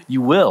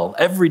you will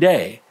every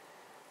day,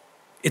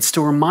 it's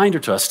a reminder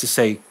to us to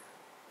say,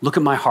 look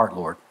at my heart,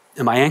 Lord.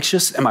 Am I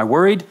anxious? Am I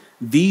worried?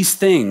 These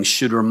things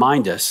should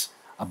remind us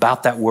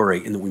about that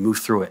worry and that we move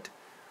through it.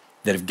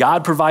 That if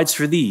God provides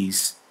for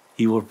these,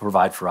 he will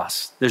provide for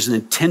us. There's an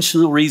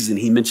intentional reason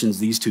he mentions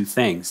these two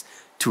things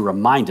to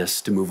remind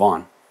us to move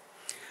on.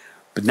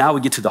 But now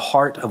we get to the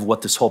heart of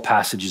what this whole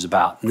passage is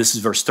about. And this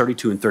is verse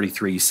 32 and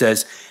 33. He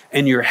says,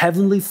 and your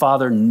heavenly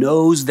Father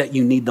knows that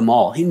you need them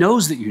all. He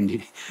knows that you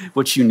need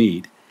what you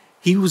need.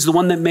 He was the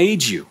one that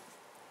made you.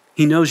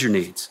 He knows your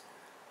needs.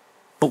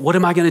 But what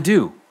am I going to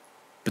do?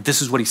 But this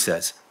is what he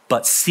says.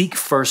 But seek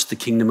first the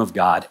kingdom of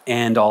God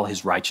and all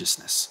his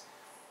righteousness.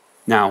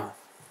 Now,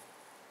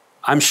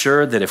 I'm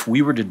sure that if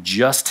we were to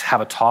just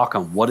have a talk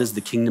on what is the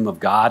kingdom of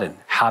God and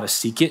how to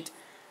seek it,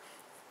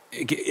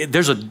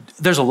 there's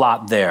a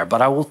lot there,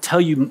 but I will tell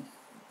you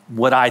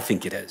what I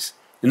think it is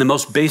in the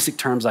most basic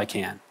terms I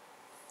can.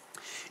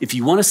 If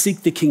you want to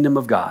seek the kingdom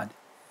of God,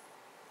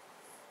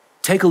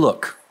 take a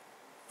look.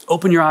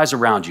 Open your eyes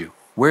around you.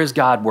 Where is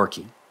God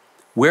working?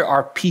 Where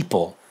are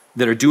people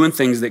that are doing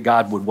things that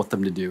God would want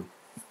them to do?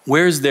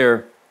 Where is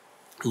there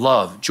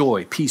love,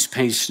 joy, peace,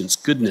 patience,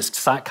 goodness,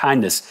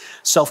 kindness,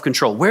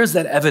 self-control. Where is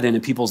that evident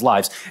in people's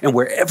lives? And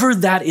wherever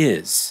that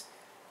is,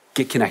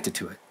 get connected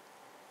to it.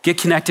 Get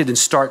connected and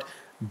start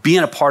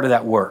being a part of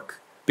that work,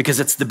 because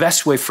it's the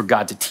best way for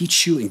God to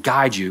teach you and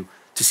guide you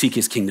to seek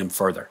his kingdom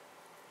further.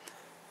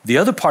 The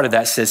other part of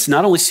that says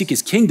not only seek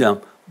his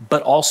kingdom,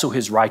 but also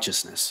his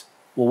righteousness.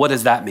 Well, what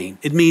does that mean?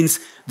 It means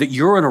that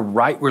you're in a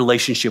right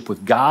relationship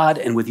with God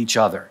and with each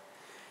other.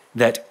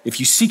 That if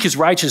you seek his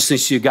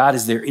righteousness, to God,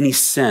 is there any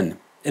sin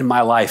in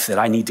my life that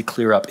I need to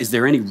clear up? Is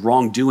there any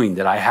wrongdoing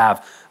that I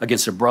have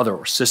against a brother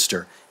or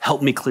sister?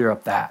 Help me clear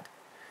up that.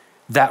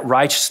 That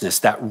righteousness,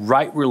 that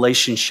right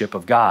relationship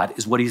of God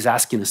is what he's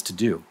asking us to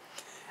do.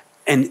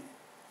 And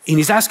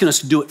he's asking us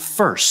to do it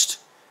first.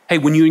 Hey,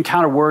 when you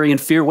encounter worry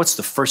and fear, what's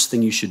the first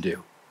thing you should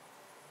do?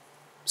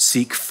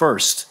 Seek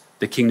first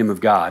the kingdom of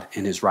God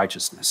and his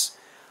righteousness.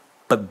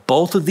 But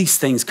both of these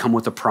things come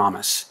with a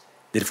promise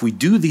that if we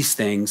do these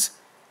things,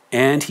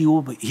 and he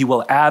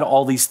will add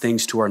all these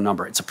things to our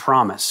number. It's a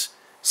promise.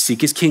 Seek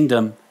his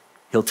kingdom,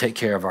 he'll take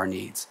care of our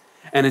needs.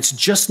 And it's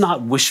just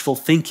not wishful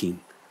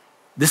thinking.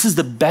 This is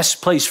the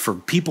best place for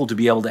people to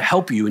be able to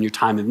help you in your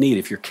time of need.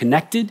 If you're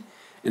connected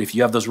and if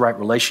you have those right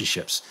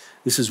relationships,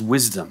 this is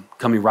wisdom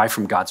coming right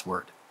from God's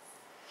word.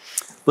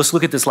 Let's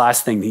look at this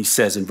last thing he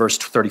says in verse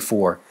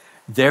 34.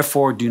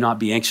 Therefore, do not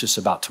be anxious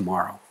about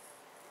tomorrow.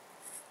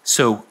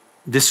 So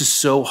this is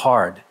so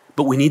hard,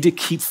 but we need to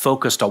keep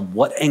focused on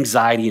what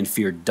anxiety and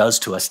fear does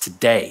to us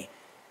today.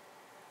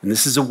 And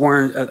this is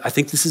I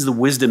think this is the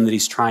wisdom that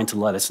he's trying to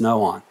let us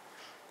know on.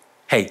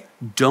 Hey,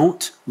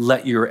 don't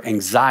let your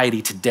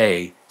anxiety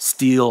today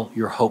steal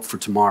your hope for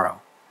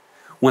tomorrow.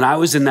 When I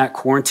was in that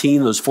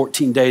quarantine, those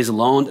 14 days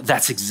alone,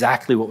 that's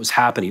exactly what was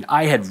happening.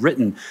 I had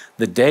written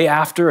the day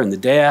after and the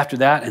day after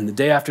that and the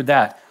day after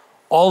that.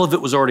 All of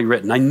it was already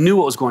written. I knew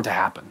what was going to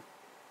happen.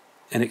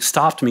 And it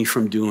stopped me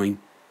from doing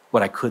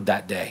what I could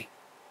that day.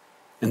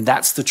 And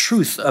that's the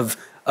truth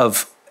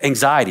of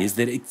anxiety, is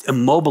that it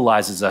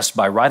immobilizes us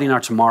by writing our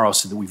tomorrow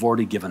so that we've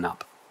already given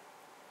up.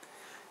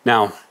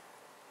 Now,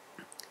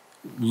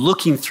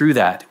 looking through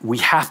that, we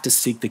have to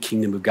seek the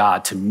kingdom of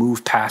God to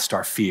move past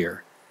our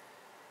fear.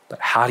 But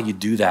how do you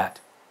do that?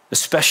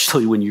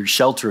 Especially when you're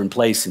shelter in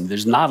place and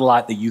there's not a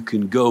lot that you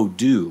can go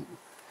do.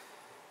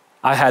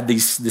 I had the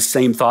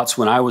same thoughts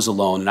when I was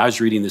alone and I was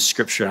reading this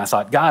scripture and I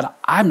thought, God,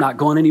 I'm not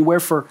going anywhere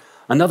for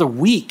another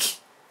week.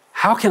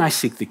 How can I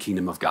seek the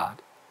kingdom of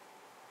God?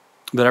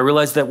 But I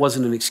realized that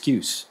wasn't an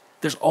excuse.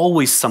 There's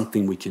always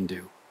something we can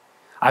do.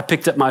 I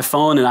picked up my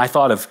phone and I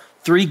thought of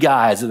 3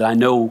 guys that I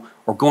know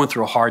are going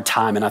through a hard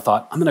time, and I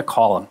thought, I'm going to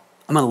call them.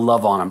 I'm going to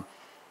love on them.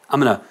 I'm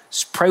going to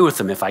pray with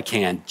them if I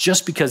can,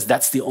 just because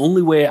that's the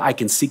only way I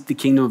can seek the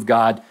kingdom of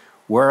God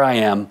where I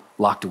am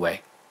locked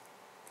away.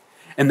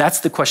 And that's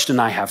the question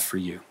I have for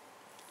you.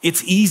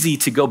 It's easy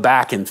to go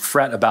back and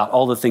fret about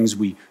all the things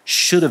we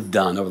should have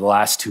done over the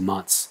last 2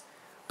 months.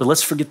 But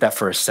let's forget that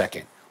for a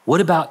second.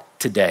 What about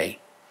today?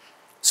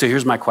 So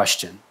here's my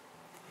question.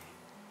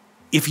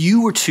 If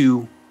you were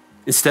to,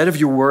 instead of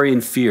your worry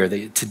and fear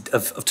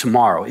of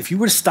tomorrow, if you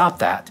were to stop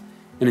that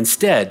and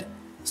instead,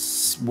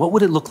 what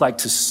would it look like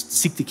to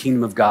seek the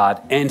kingdom of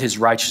God and his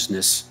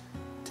righteousness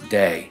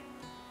today?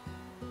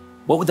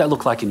 What would that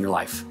look like in your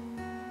life?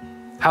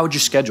 How would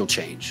your schedule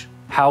change?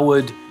 How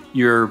would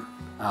your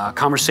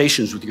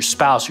conversations with your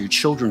spouse or your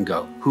children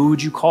go? Who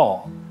would you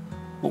call?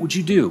 What would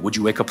you do? Would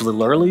you wake up a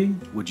little early?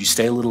 Would you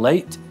stay a little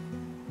late?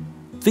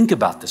 Think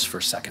about this for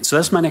a second. So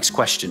that's my next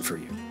question for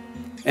you.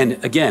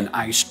 And again,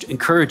 I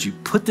encourage you,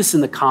 put this in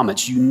the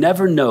comments. You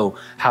never know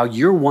how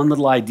your one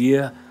little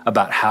idea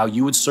about how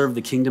you would serve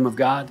the kingdom of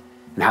God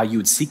and how you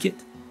would seek it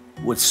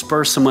would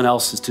spur someone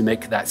else's to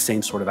make that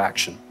same sort of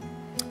action.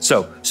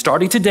 So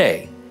starting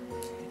today,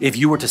 if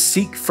you were to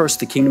seek first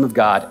the kingdom of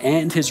God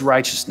and his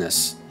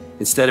righteousness,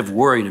 instead of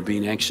worrying or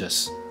being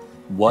anxious,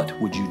 what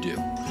would you do?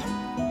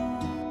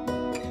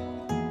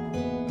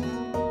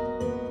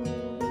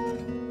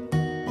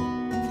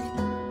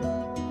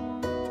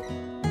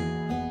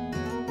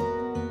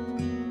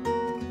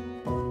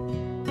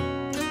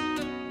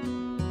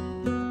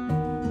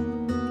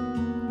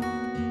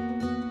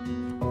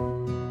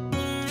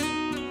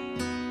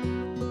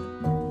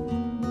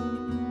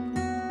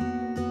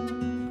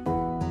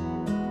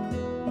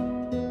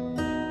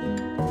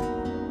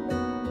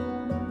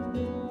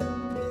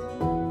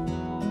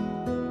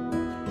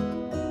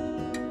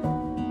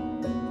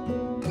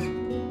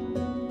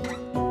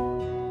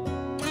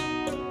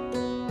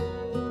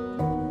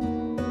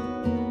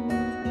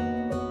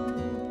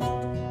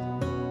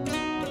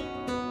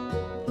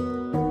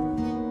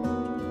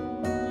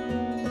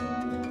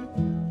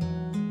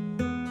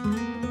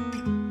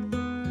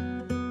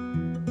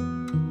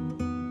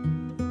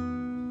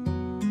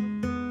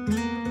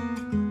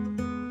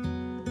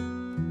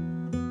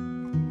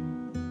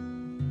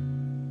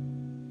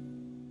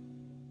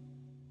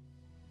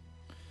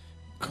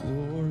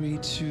 Glory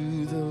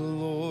to the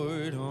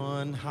Lord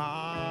on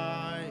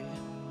high.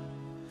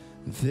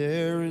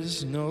 There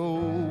is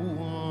no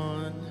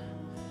one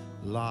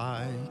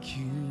like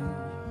you.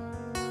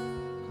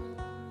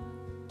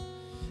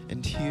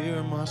 and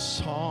here my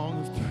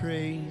song of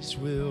praise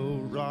will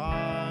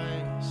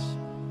rise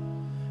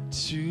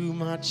to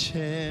my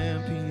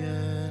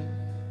champion,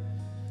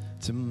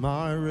 to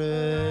my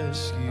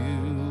rescue.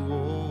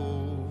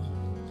 Oh,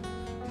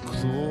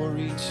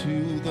 glory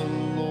to the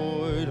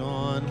Lord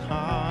on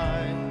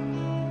high.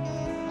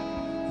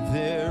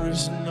 There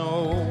is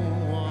no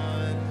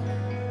one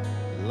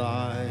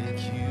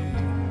like you.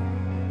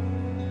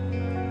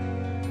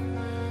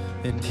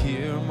 And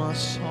here my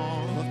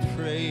song of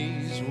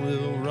praise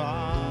will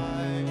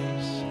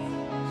rise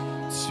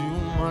to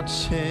my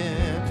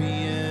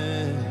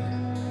champion,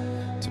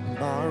 to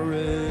my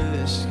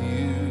rescue.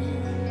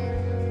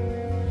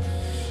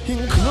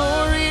 And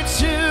glory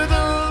to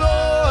the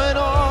Lord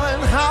on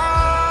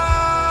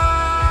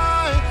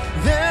high.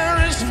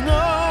 There is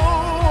no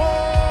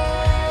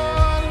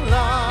one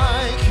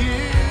like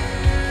you.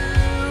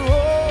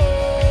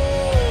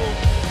 Oh,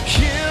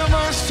 hear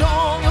my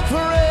song of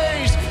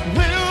praise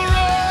will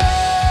rise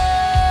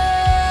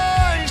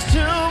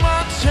to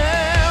my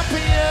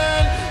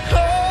champion,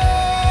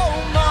 oh,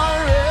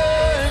 my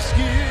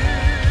rescue.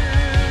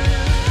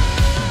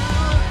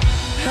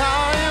 I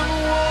am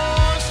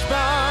washed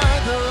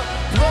by the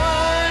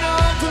blood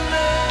of the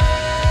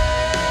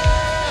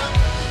Lamb.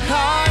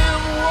 I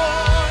am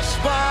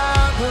washed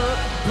by the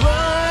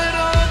blood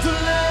of the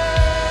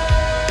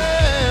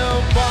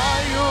Lamb. By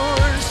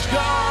your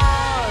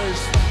scars,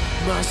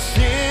 my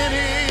sin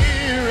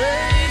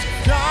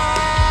erased.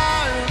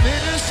 I'm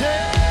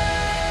innocent.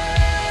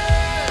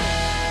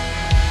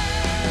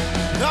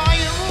 I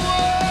am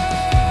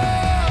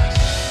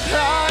washed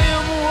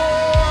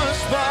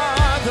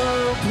by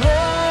the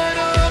blood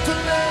of the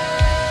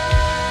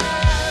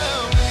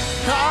Lamb.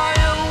 I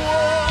am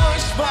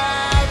washed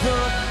by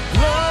the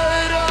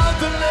blood of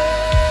the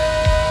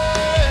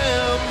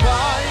Lamb.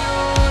 By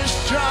your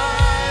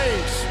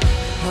stripes,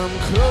 I'm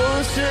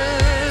closer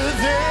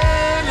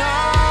than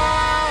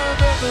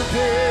I've ever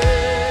been.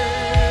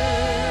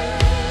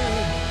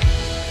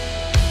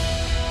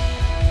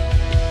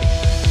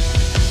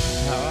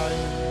 I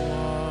am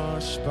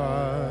washed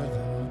by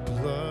the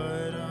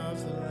blood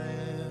of the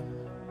Lamb.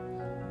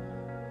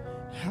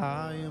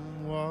 I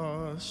am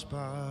washed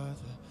by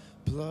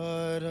the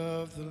blood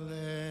of the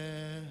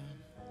Lamb.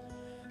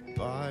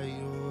 By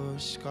your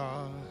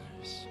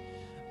scars,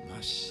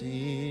 my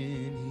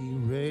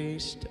sin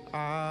erased.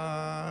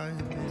 I'm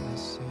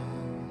innocent.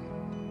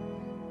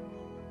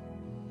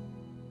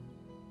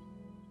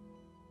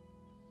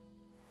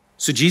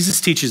 So Jesus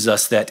teaches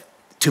us that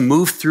to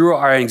move through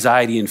our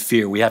anxiety and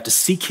fear, we have to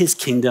seek his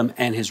kingdom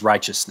and his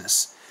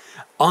righteousness.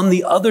 On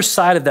the other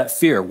side of that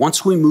fear,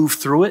 once we move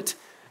through it,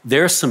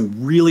 there are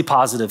some really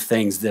positive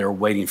things that are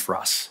waiting for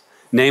us,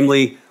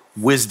 namely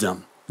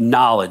wisdom,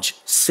 knowledge,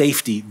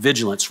 safety,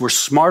 vigilance. We're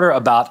smarter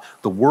about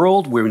the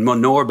world. We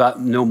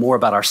know more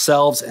about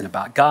ourselves and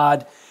about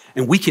God,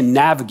 and we can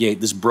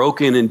navigate this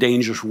broken and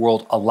dangerous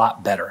world a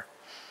lot better.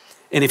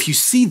 And if you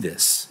see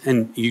this,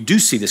 and you do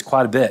see this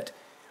quite a bit,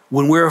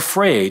 when we're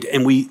afraid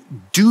and we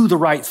do the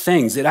right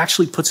things, it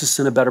actually puts us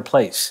in a better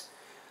place.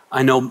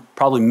 I know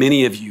probably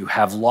many of you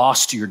have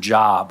lost your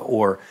job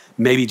or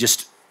maybe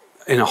just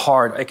in a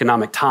hard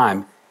economic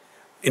time,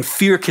 and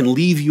fear can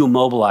leave you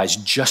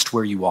immobilized just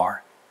where you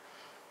are.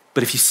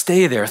 But if you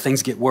stay there,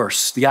 things get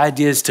worse. The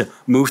idea is to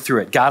move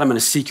through it. God, I'm going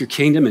to seek your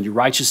kingdom and your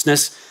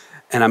righteousness,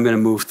 and I'm going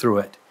to move through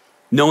it,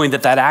 knowing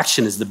that that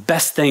action is the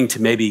best thing to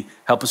maybe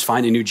help us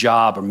find a new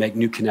job or make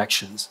new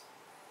connections.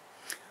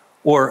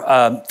 Or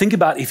think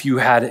about if you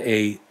had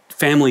a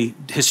family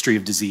history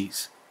of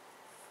disease.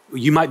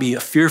 You might be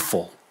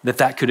fearful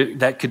that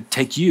could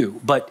take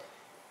you, but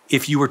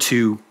if you were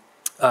to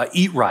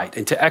eat right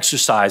and to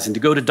exercise and to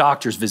go to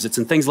doctor's visits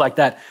and things like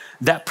that,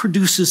 that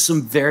produces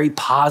some very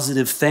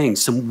positive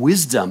things, some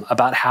wisdom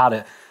about how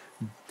to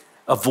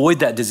avoid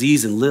that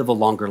disease and live a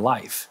longer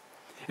life.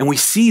 And we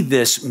see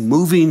this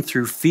moving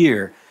through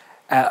fear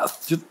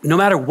no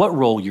matter what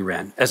role you're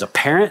in. As a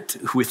parent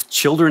with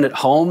children at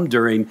home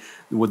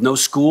with no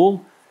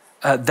school,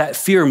 that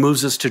fear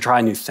moves us to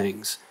try new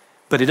things.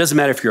 But it doesn't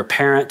matter if you're a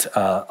parent,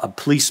 a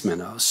policeman,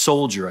 a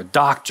soldier, a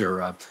doctor,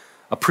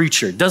 a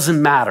preacher, it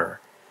doesn't matter.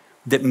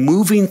 That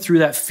moving through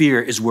that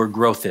fear is where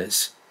growth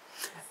is.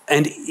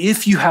 And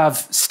if you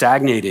have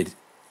stagnated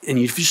and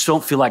you just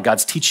don't feel like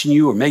God's teaching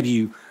you, or maybe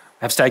you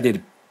have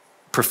stagnated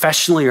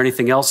professionally or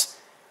anything else,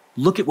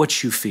 look at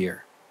what you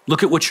fear.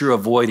 Look at what you're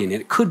avoiding.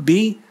 And it could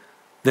be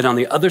that on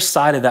the other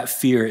side of that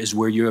fear is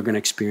where you're going to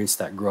experience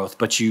that growth.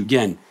 But you,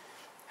 again,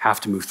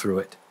 have to move through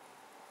it.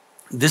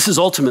 This is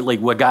ultimately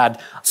what God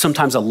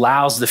sometimes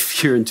allows the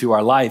fear into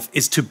our life,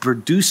 is to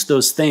produce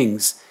those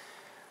things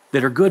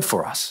that are good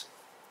for us.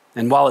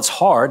 And while it's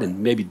hard and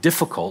maybe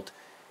difficult,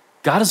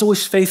 God is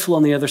always faithful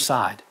on the other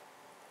side.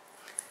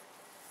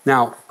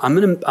 Now, I'm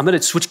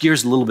gonna switch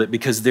gears a little bit,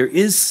 because there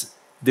is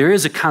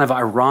a kind of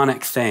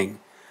ironic thing.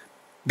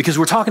 Because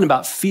we're talking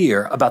about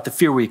fear, about the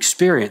fear we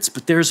experience,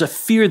 but there's a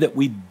fear that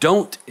we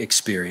don't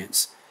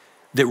experience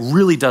that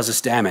really does us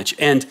damage.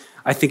 And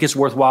I think it's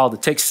worthwhile to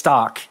take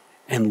stock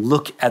and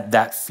look at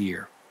that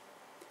fear.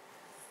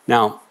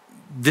 Now,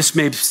 this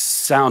may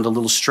sound a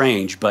little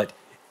strange, but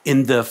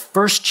in the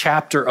first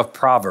chapter of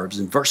Proverbs,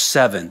 in verse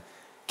 7,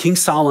 King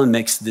Solomon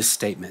makes this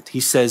statement. He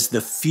says,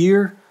 "The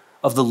fear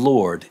of the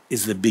Lord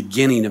is the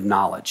beginning of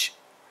knowledge."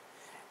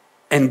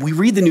 And we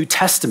read the New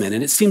Testament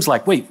and it seems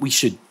like, wait, we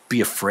should be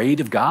afraid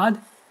of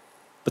God?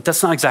 But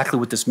that's not exactly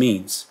what this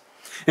means.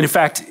 And in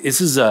fact, this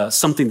is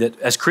something that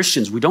as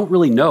Christians, we don't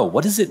really know.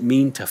 What does it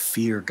mean to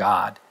fear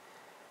God?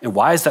 And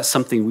why is that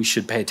something we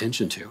should pay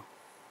attention to?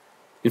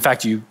 In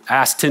fact, you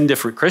ask 10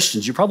 different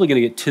Christians, you're probably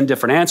going to get 10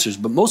 different answers,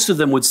 but most of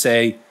them would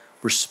say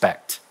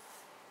respect.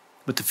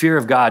 But the fear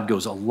of God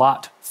goes a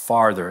lot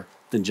farther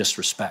than just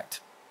respect.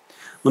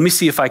 Let me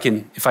see if I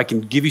can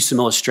give you some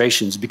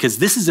illustrations, because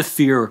this is a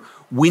fear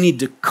we need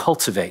to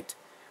cultivate.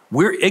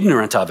 We're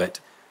ignorant of it,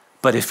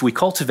 but if we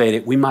cultivate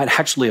it, we might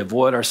actually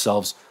avoid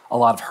ourselves a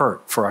lot of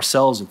hurt for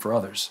ourselves and for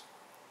others.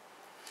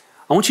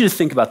 I want you to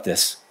think about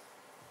this.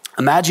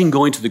 Imagine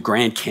going to the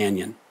Grand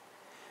Canyon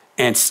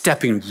and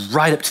stepping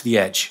right up to the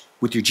edge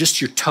with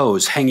just your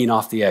toes hanging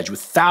off the edge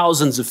with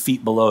thousands of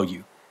feet below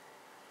you.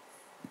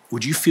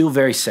 Would you feel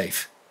very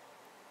safe?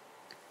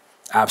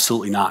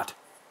 Absolutely not.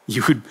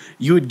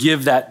 You would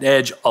give that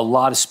edge a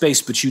lot of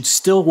space, but you'd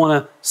still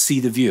want to see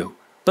the view,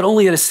 but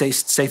only at a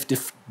safe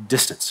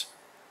distance.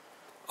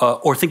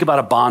 Or think about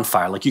a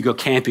bonfire, like you go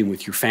camping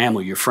with your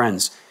family, your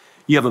friends.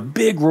 You have a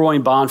big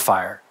roaring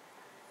bonfire.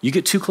 You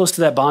get too close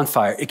to that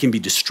bonfire, it can be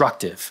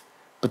destructive.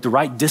 But the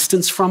right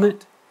distance from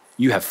it,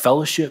 you have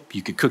fellowship,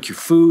 you could cook your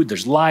food,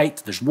 there's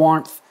light, there's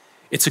warmth.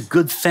 It's a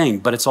good thing,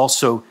 but it's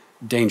also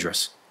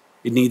dangerous.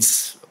 It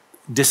needs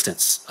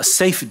distance, a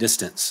safe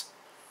distance.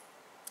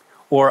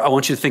 Or I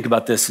want you to think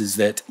about this, is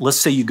that let's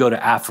say you go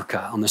to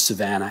Africa on the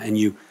savannah and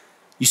you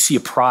see a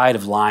pride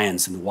of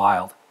lions in the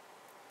wild.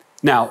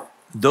 Now,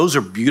 those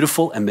are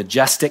beautiful and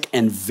majestic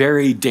and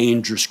very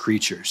dangerous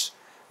creatures.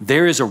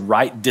 There is a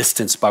right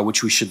distance by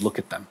which we should look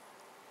at them.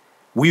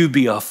 We would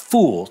be a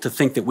fool to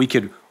think that we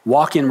could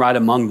walk in right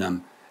among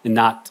them and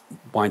not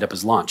wind up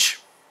as lunch.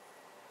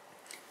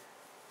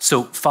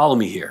 So follow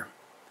me here.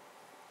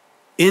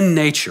 In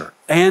nature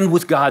and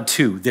with God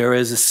too, there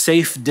is a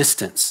safe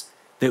distance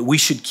that we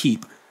should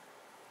keep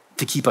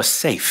to keep us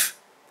safe.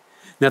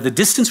 Now, the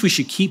distance we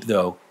should keep,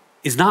 though,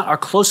 is not our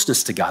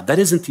closeness to God. That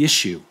isn't the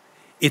issue.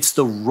 It's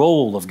the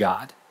role of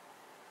God.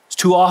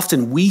 Too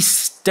often we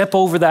step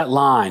over that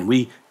line.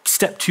 We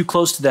step too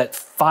close to that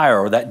fire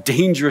or that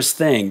dangerous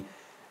thing,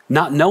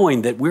 not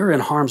knowing that we're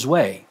in harm's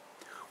way.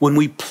 When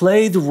we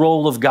play the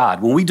role of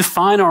God, when we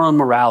define our own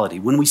morality,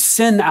 when we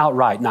sin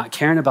outright, not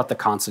caring about the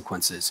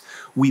consequences,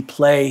 we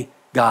play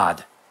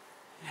God.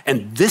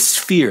 And this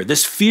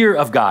fear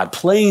of God,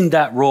 playing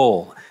that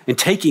role and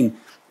taking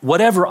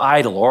whatever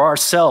idol or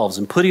ourselves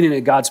and putting it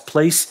in God's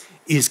place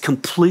is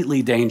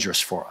completely dangerous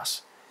for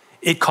us.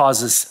 It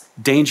causes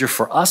danger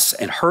for us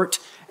and hurt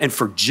and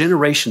for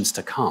generations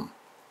to come.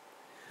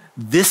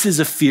 This is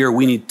a fear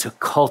we need to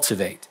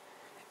cultivate.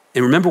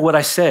 And remember what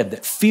I said,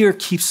 that fear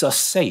keeps us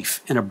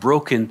safe in a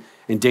broken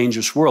and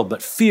dangerous world,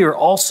 but fear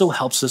also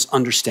helps us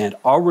understand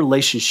our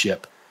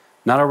relationship,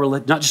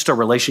 not just our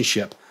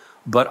relationship,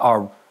 but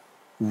our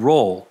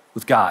role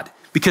with God,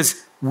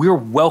 because we're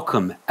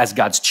welcome as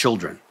God's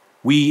children.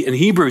 In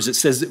Hebrews, it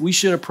says that we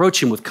should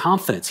approach him with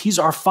confidence. He's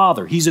our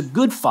Father. He's a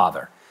good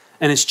Father.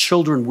 And as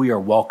children, we are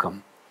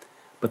welcome.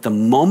 But the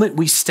moment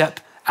we step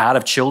out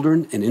of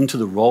children and into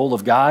the role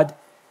of God,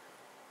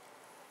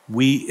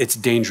 it's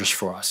dangerous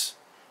for us.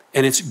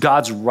 And it's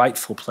God's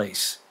rightful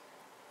place.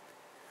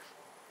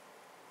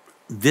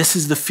 This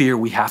is the fear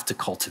we have to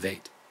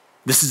cultivate.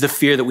 This is the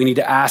fear that we need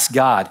to ask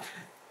God,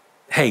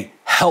 hey,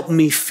 help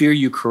me fear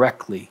you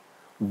correctly.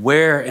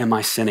 Where am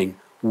I sinning?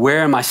 Where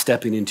am I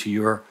stepping into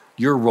your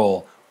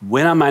role?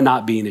 When am I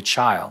not being a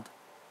child?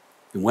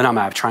 And when am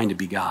I trying to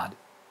be God?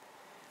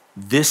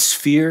 This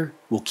fear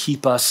will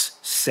keep us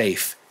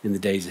safe in the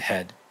days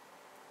ahead.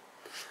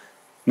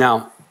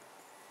 Now,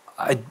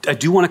 I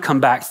do want to come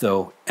back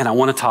though, and I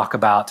want to talk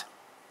about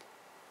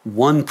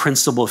one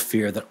principle of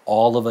fear that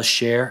all of us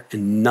share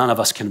and none of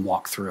us can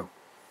walk through.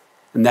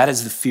 And that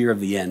is the fear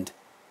of the end,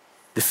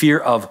 the fear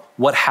of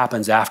what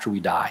happens after we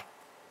die.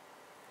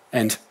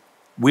 And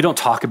we don't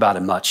talk about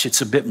it much.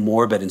 It's a bit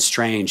morbid and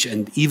strange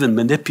and even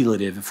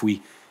manipulative if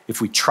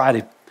we try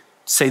to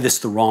say this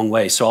the wrong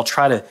way. So I'll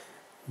try to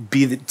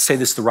say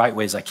this the right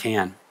way as I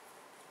can.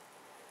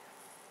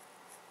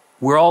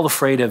 We're all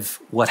afraid of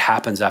what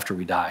happens after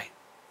we die.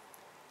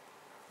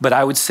 But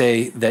I would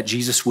say that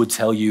Jesus would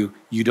tell you,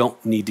 you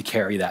don't need to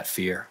carry that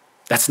fear.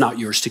 That's not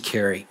yours to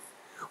carry.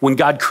 When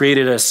God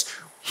created us,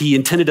 he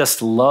intended us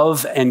to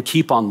love and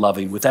keep on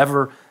loving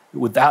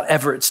without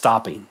ever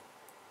stopping.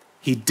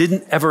 He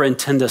didn't ever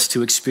intend us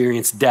to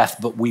experience death,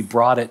 but we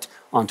brought it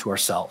onto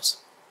ourselves.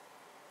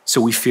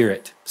 So we fear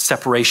it.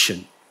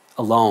 Separation,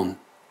 alone.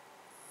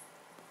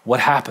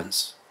 What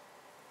happens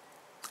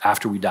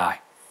after we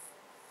die?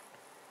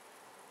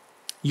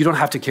 You don't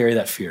have to carry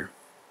that fear.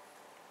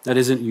 That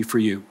isn't for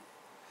you.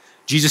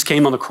 Jesus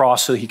came on the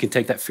cross so he can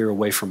take that fear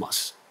away from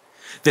us.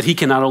 That he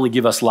can not only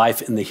give us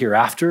life in the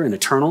hereafter and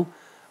eternal,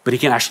 but he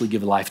can actually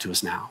give life to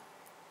us now.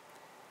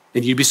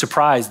 And you'd be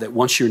surprised that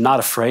once you're not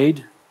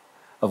afraid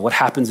of what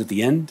happens at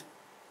the end,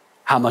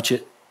 how much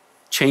it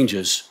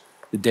changes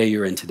the day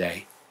you're in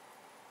today.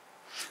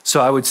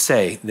 So I would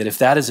say that if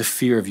that is a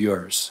fear of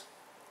yours,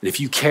 and if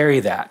you carry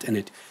that and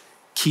it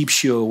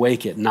keeps you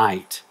awake at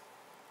night,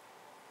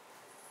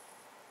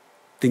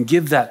 then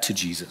give that to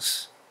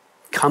Jesus.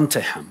 Come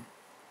to him,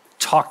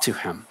 talk to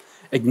him,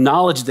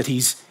 acknowledge that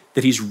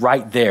he's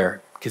right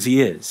there, because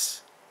he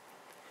is.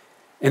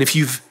 And if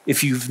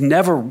you've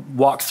never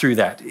walked through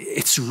that,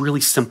 it's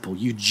really simple.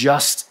 You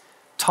just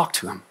talk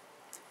to him.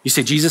 You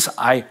say, Jesus,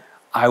 I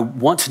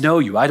want to know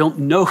you. I don't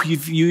know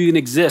if you even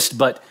exist,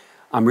 but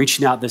I'm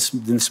reaching out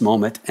this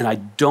moment, and I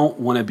don't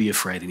want to be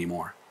afraid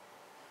anymore.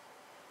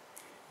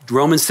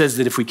 Romans says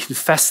that if we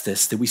confess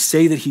this, that we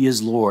say that he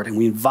is Lord, and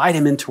we invite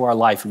him into our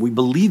life, and we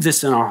believe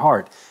this in our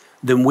heart,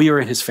 then we are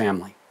in his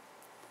family.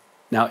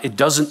 Now, it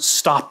doesn't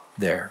stop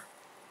there.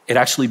 It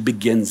actually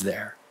begins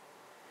there.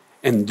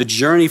 And the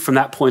journey from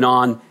that point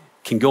on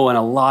can go in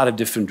a lot of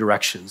different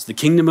directions. The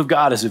kingdom of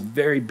God is a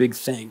very big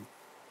thing.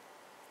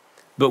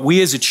 But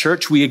we as a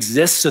church, we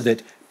exist so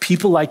that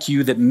people like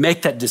you that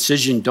make that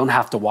decision don't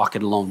have to walk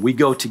it alone. We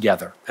go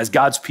together as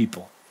God's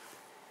people.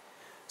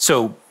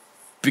 So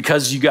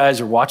because you guys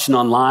are watching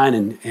online,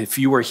 and if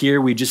you were here,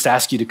 we just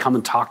ask you to come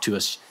and talk to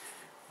us.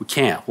 We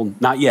can't. Well,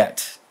 not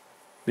yet.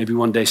 Maybe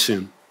one day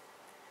soon.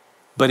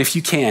 But if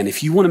you can,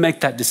 if you want to make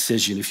that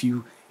decision, if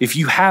you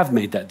have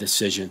made that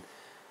decision,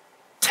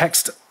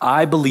 text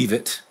I believe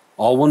it,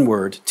 all one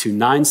word, to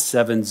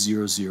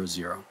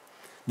 97000.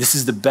 This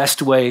is the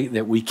best way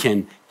that we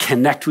can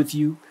connect with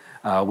you.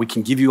 We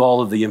can give you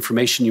all of the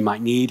information you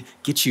might need,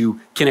 get you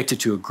connected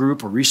to a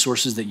group or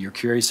resources that you're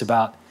curious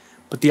about.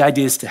 But the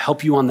idea is to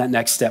help you on that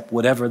next step,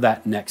 whatever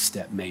that next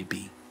step may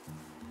be.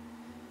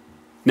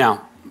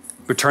 Now,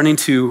 returning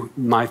to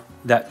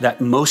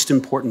that most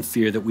important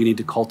fear that we need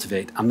to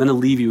cultivate, I'm going to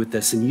leave you with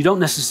this, and you don't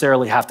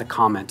necessarily have to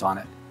comment on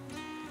it.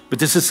 But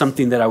this is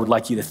something that I would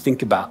like you to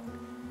think about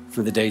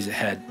for the days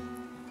ahead,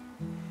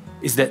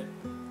 is that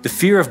the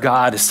fear of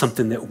God is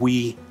something that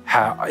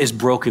is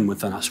broken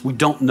within us. We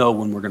don't know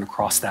when we're going to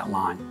cross that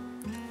line.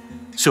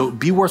 So it'd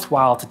be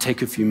worthwhile to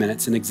take a few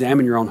minutes and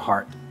examine your own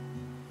heart.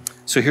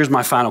 So here's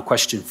my final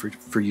question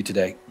for you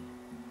today.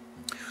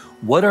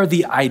 What are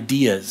the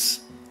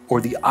ideas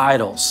or the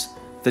idols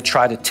that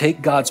try to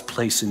take God's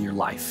place in your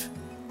life?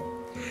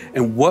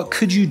 And what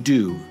could you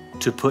do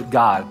to put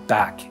God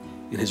back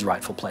in his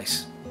rightful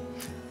place?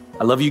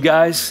 I love you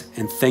guys,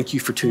 and thank you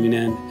for tuning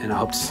in, and I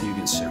hope to see you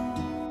again soon.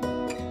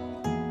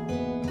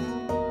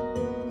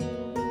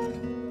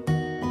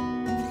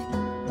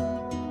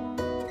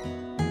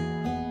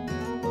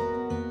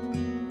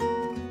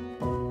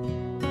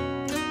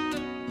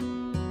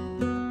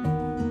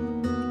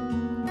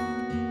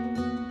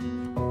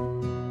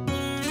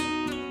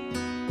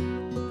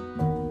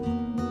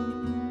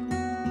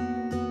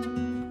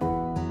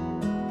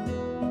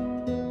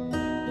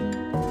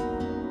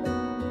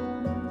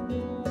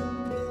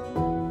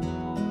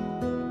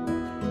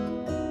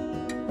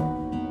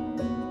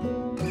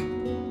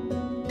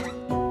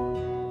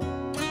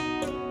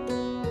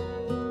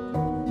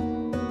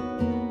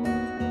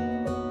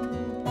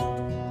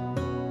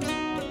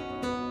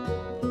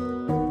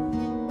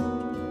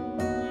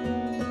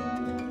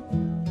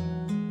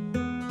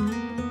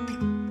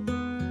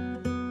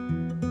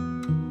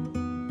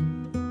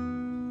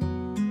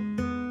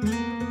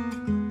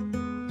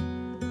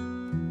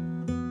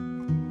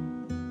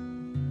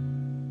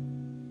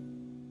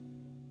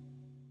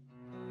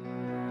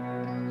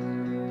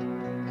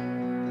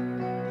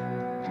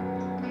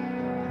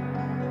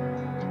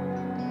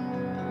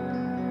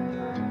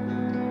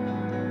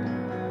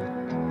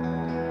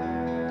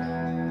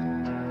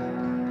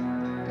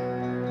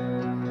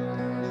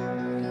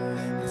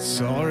 It's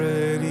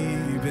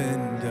already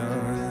been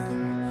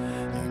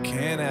done. You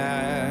can't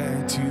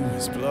add to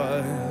his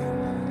blood.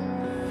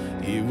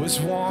 It was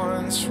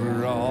once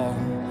for all.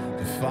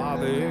 The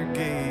Father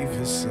gave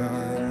his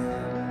Son.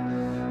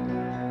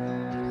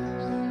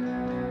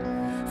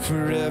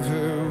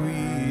 Forever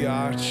we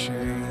are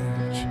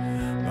changed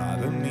by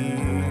the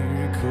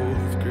miracle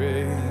of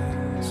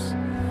grace.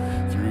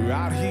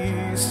 Throughout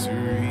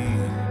history,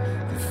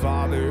 the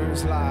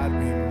Father's light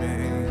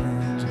remains.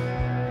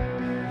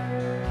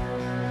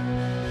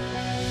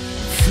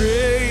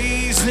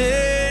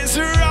 Praises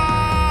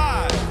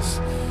rise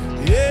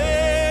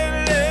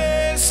endlessly.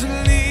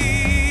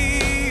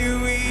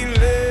 We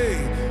lay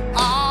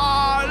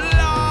our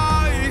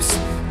lives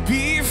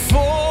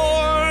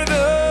before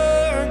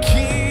the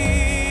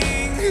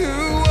King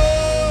who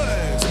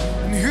was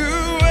and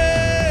who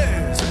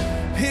is.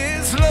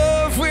 His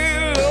love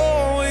will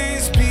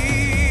always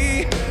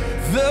be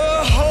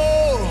the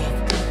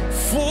hope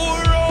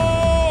for all.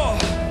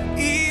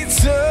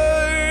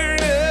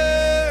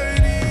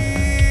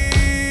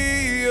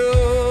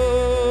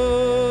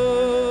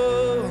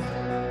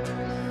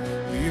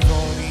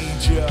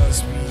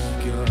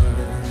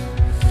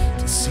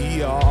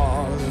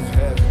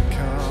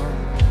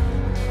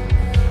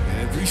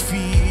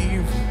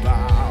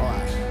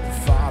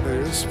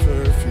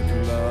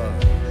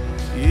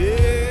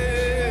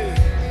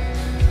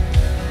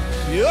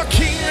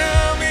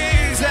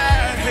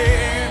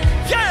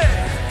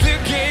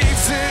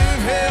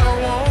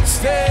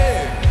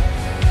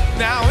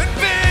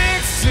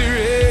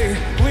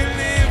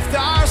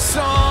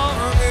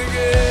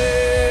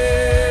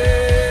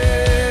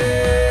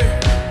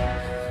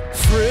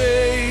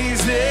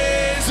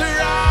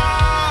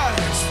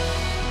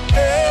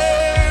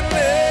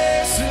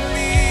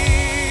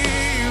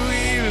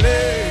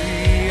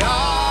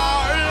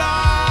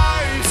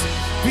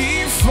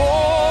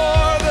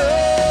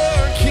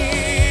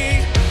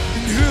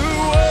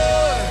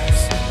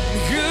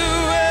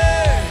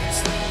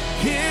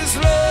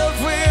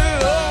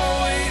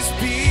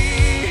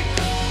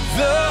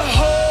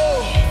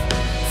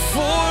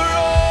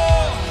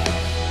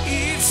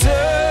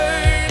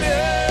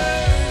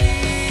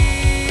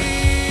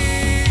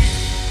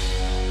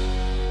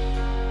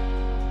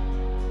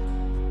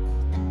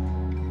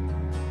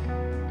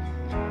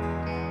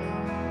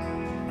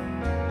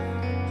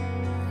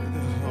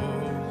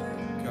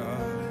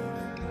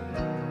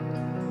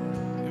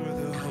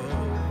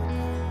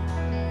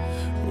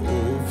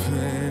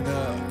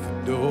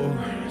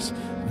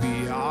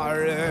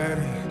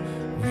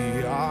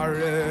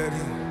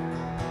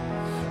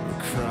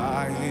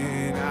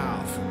 crying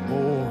out for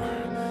more.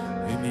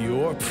 In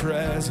your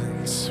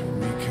presence,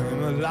 we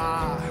come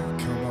alive.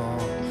 Come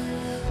on.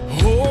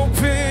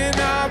 Open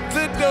up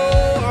the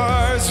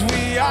doors.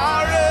 We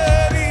are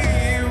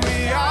ready.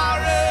 We are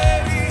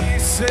ready.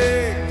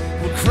 Say,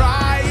 we're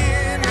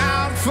crying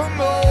out for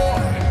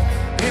more.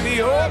 In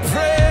your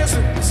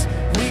presence,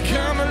 we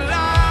come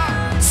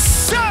alive.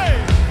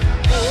 Say,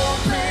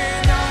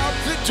 open up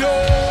the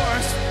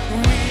doors.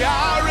 We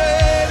are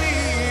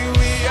ready.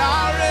 We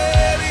are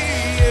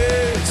ready.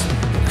 Yes,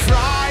 we're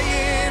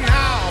crying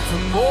out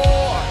for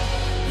more.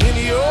 In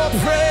your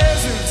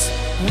presence,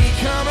 we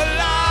come alive.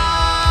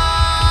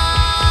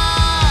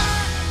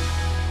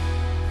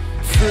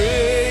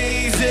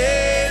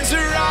 Praises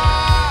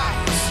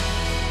rise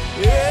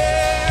endlessly.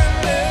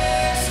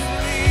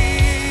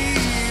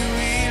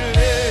 We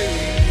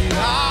lay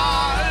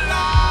our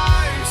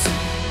lives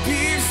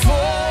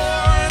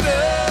before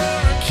the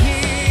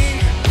King,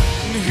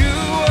 who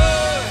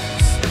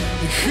is,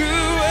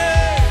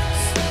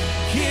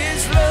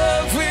 His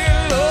love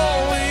will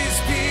always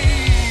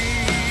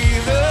be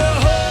the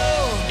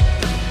hope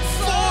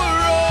for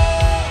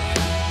all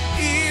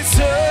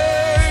eternity.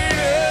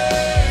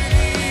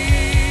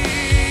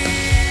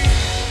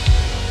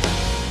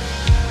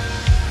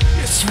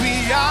 Yes, we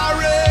are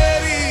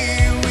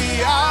ready. We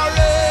are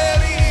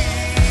ready.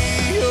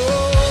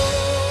 Oh,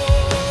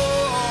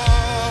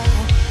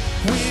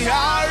 we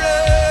are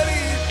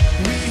ready.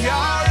 We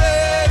are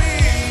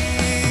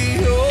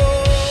ready.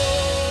 Oh.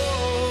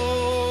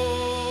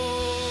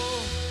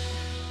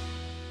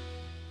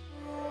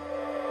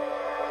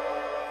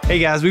 Hey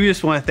guys, we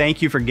just want to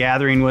thank you for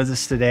gathering with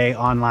us today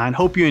online.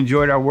 Hope you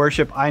enjoyed our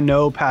worship. I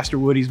know Pastor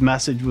Woody's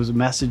message was a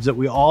message that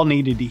we all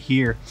needed to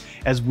hear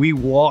as we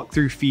walk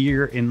through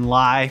fear in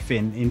life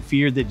and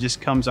fear that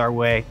just comes our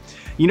way.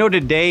 You know,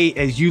 today,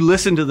 as you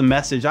listen to the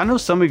message, I know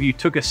some of you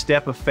took a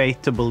step of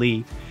faith to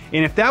believe.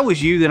 And if that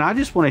was you, then I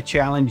just want to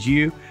challenge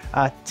you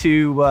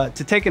to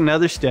take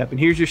another step. And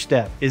here's your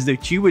step, is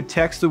that you would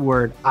text the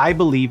word, I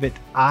believe it,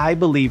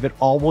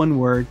 all one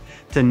word,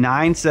 to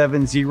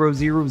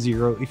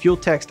 97000. If you'll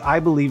text I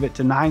believe it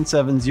to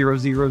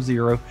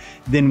 97000,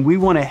 then we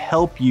want to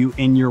help you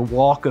in your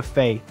walk of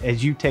faith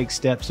as you take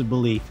steps of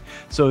belief.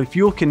 So if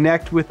you'll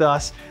connect with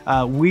us,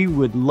 we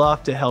would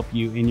love to help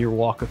you in your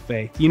walk of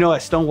faith. You know,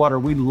 at Stonewater,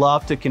 we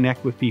love to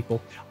connect with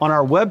people. On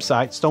our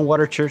website,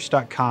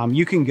 stonewaterchurch.com,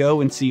 you can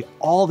go and see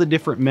all the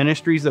different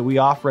ministries that we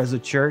offer as a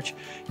church.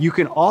 You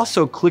can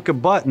also click a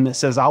button that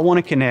says, I want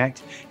to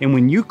connect. And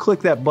when you click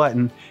that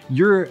button,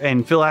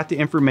 and fill out the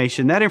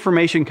information, that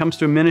information comes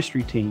to a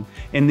ministry team.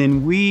 And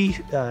then we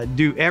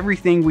do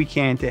everything we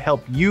can to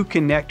help you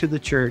connect to the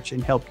church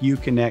and help you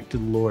connect to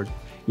the Lord.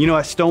 You know,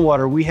 at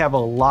Stonewater, we have a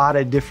lot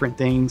of different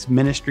things,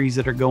 ministries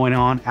that are going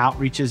on,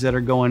 outreaches that are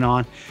going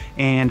on.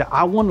 And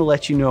I want to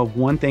let you know of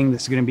one thing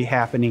that's going to be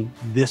happening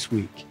this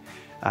week.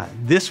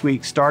 This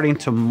week, starting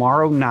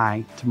tomorrow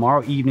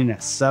evening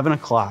at 7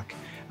 o'clock,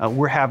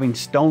 we're having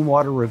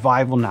Stonewater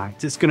Revival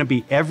Nights. It's going to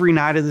be every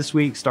night of this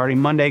week, starting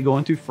Monday,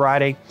 going through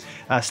Friday.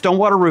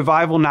 Stonewater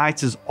Revival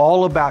Nights is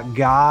all about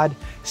God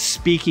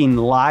speaking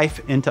life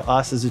into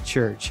us as a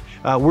church.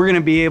 We're going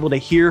to be able to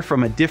hear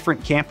from a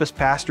different campus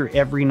pastor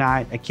every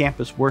night, a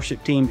campus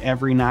worship team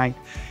every night.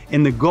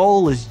 And the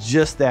goal is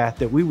just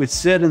that we would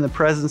sit in the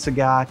presence of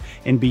God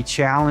and be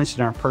challenged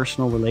in our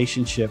personal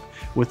relationship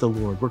with the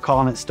Lord. We're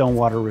calling it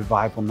Stonewater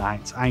Revival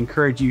Nights. I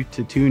encourage you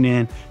to tune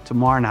in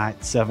tomorrow night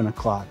at 7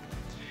 o'clock.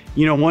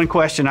 You know, one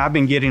question I've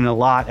been getting a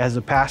lot as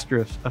a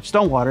pastor of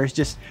Stonewater is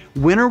just,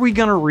 when are we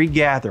going to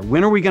regather?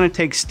 When are we going to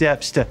take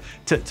steps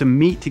to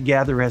meet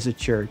together as a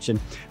church?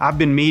 And I've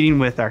been meeting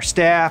with our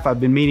staff.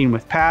 I've been meeting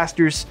with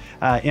pastors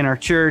in our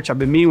church. I've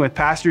been meeting with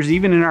pastors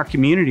even in our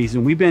communities.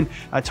 And we've been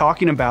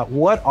talking about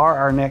what are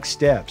our next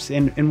steps.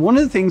 And one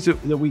of the things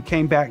that we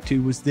came back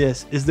to was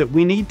this, is that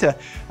we need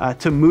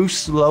to move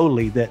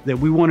slowly, that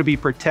we want to be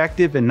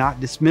protective and not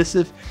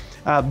dismissive.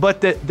 But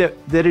that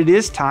it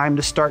is time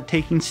to start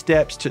taking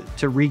steps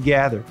to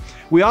regather.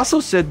 We also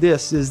said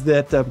this, is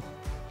that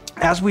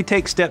as we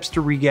take steps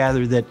to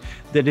regather, that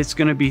it's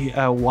going to be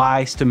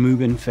wise to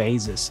move in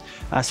phases.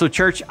 So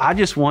church, I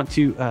just want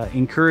to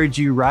encourage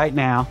you right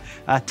now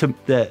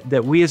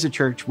that we as a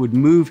church would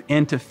move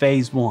into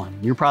phase one.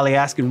 You're probably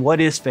asking, what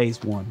is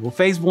phase one? Well,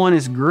 phase one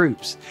is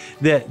groups,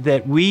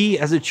 that we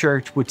as a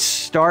church would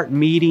start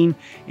meeting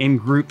in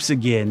groups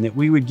again, that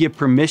we would give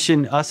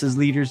permission, us as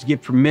leaders,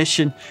 give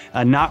permission,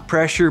 not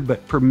pressure,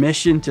 but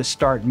permission to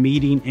start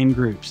meeting in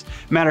groups.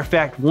 Matter of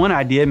fact, one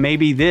idea may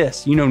be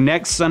this,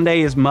 next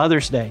Sunday is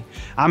Mother's Day.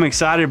 I'm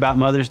excited about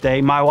Mother's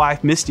Day. My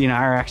wife, Misty, and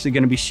I are actually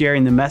going to be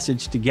sharing the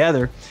message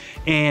together.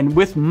 And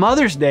with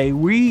Mother's Day,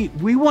 we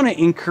want to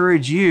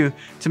encourage you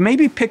to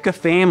maybe pick a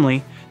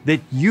family that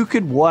you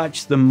could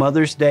watch the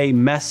Mother's Day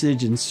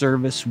message and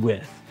service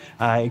with.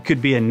 It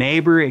could be a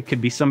neighbor, it could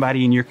be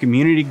somebody in your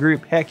community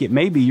group, heck, it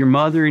may be your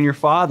mother and your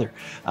father.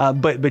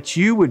 But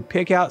you would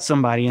pick out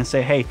somebody and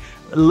say, hey,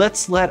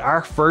 let's let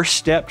our first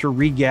step to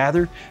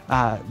regather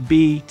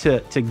be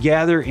to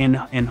gather in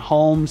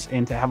homes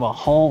and to have a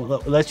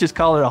home, let's just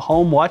call it a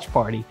home watch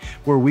party,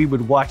 where we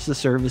would watch the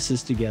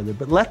services together.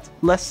 But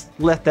let's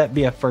let that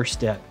be a first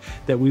step,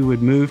 that we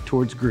would move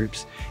towards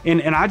groups.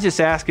 And I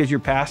just ask, as your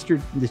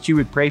pastor, that you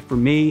would pray for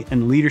me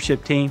and the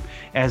leadership team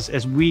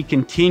as we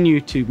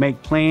continue to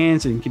make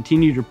plans and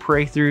continue to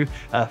pray through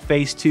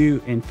phase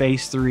 2 and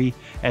phase 3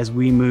 as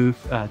we move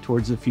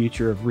towards the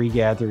future of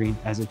regathering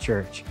as a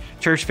church.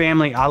 Church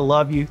family, I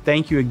love you.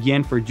 Thank you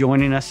again for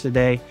joining us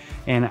today.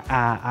 And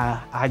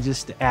I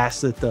just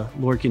ask that the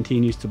Lord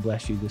continues to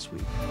bless you this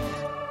week.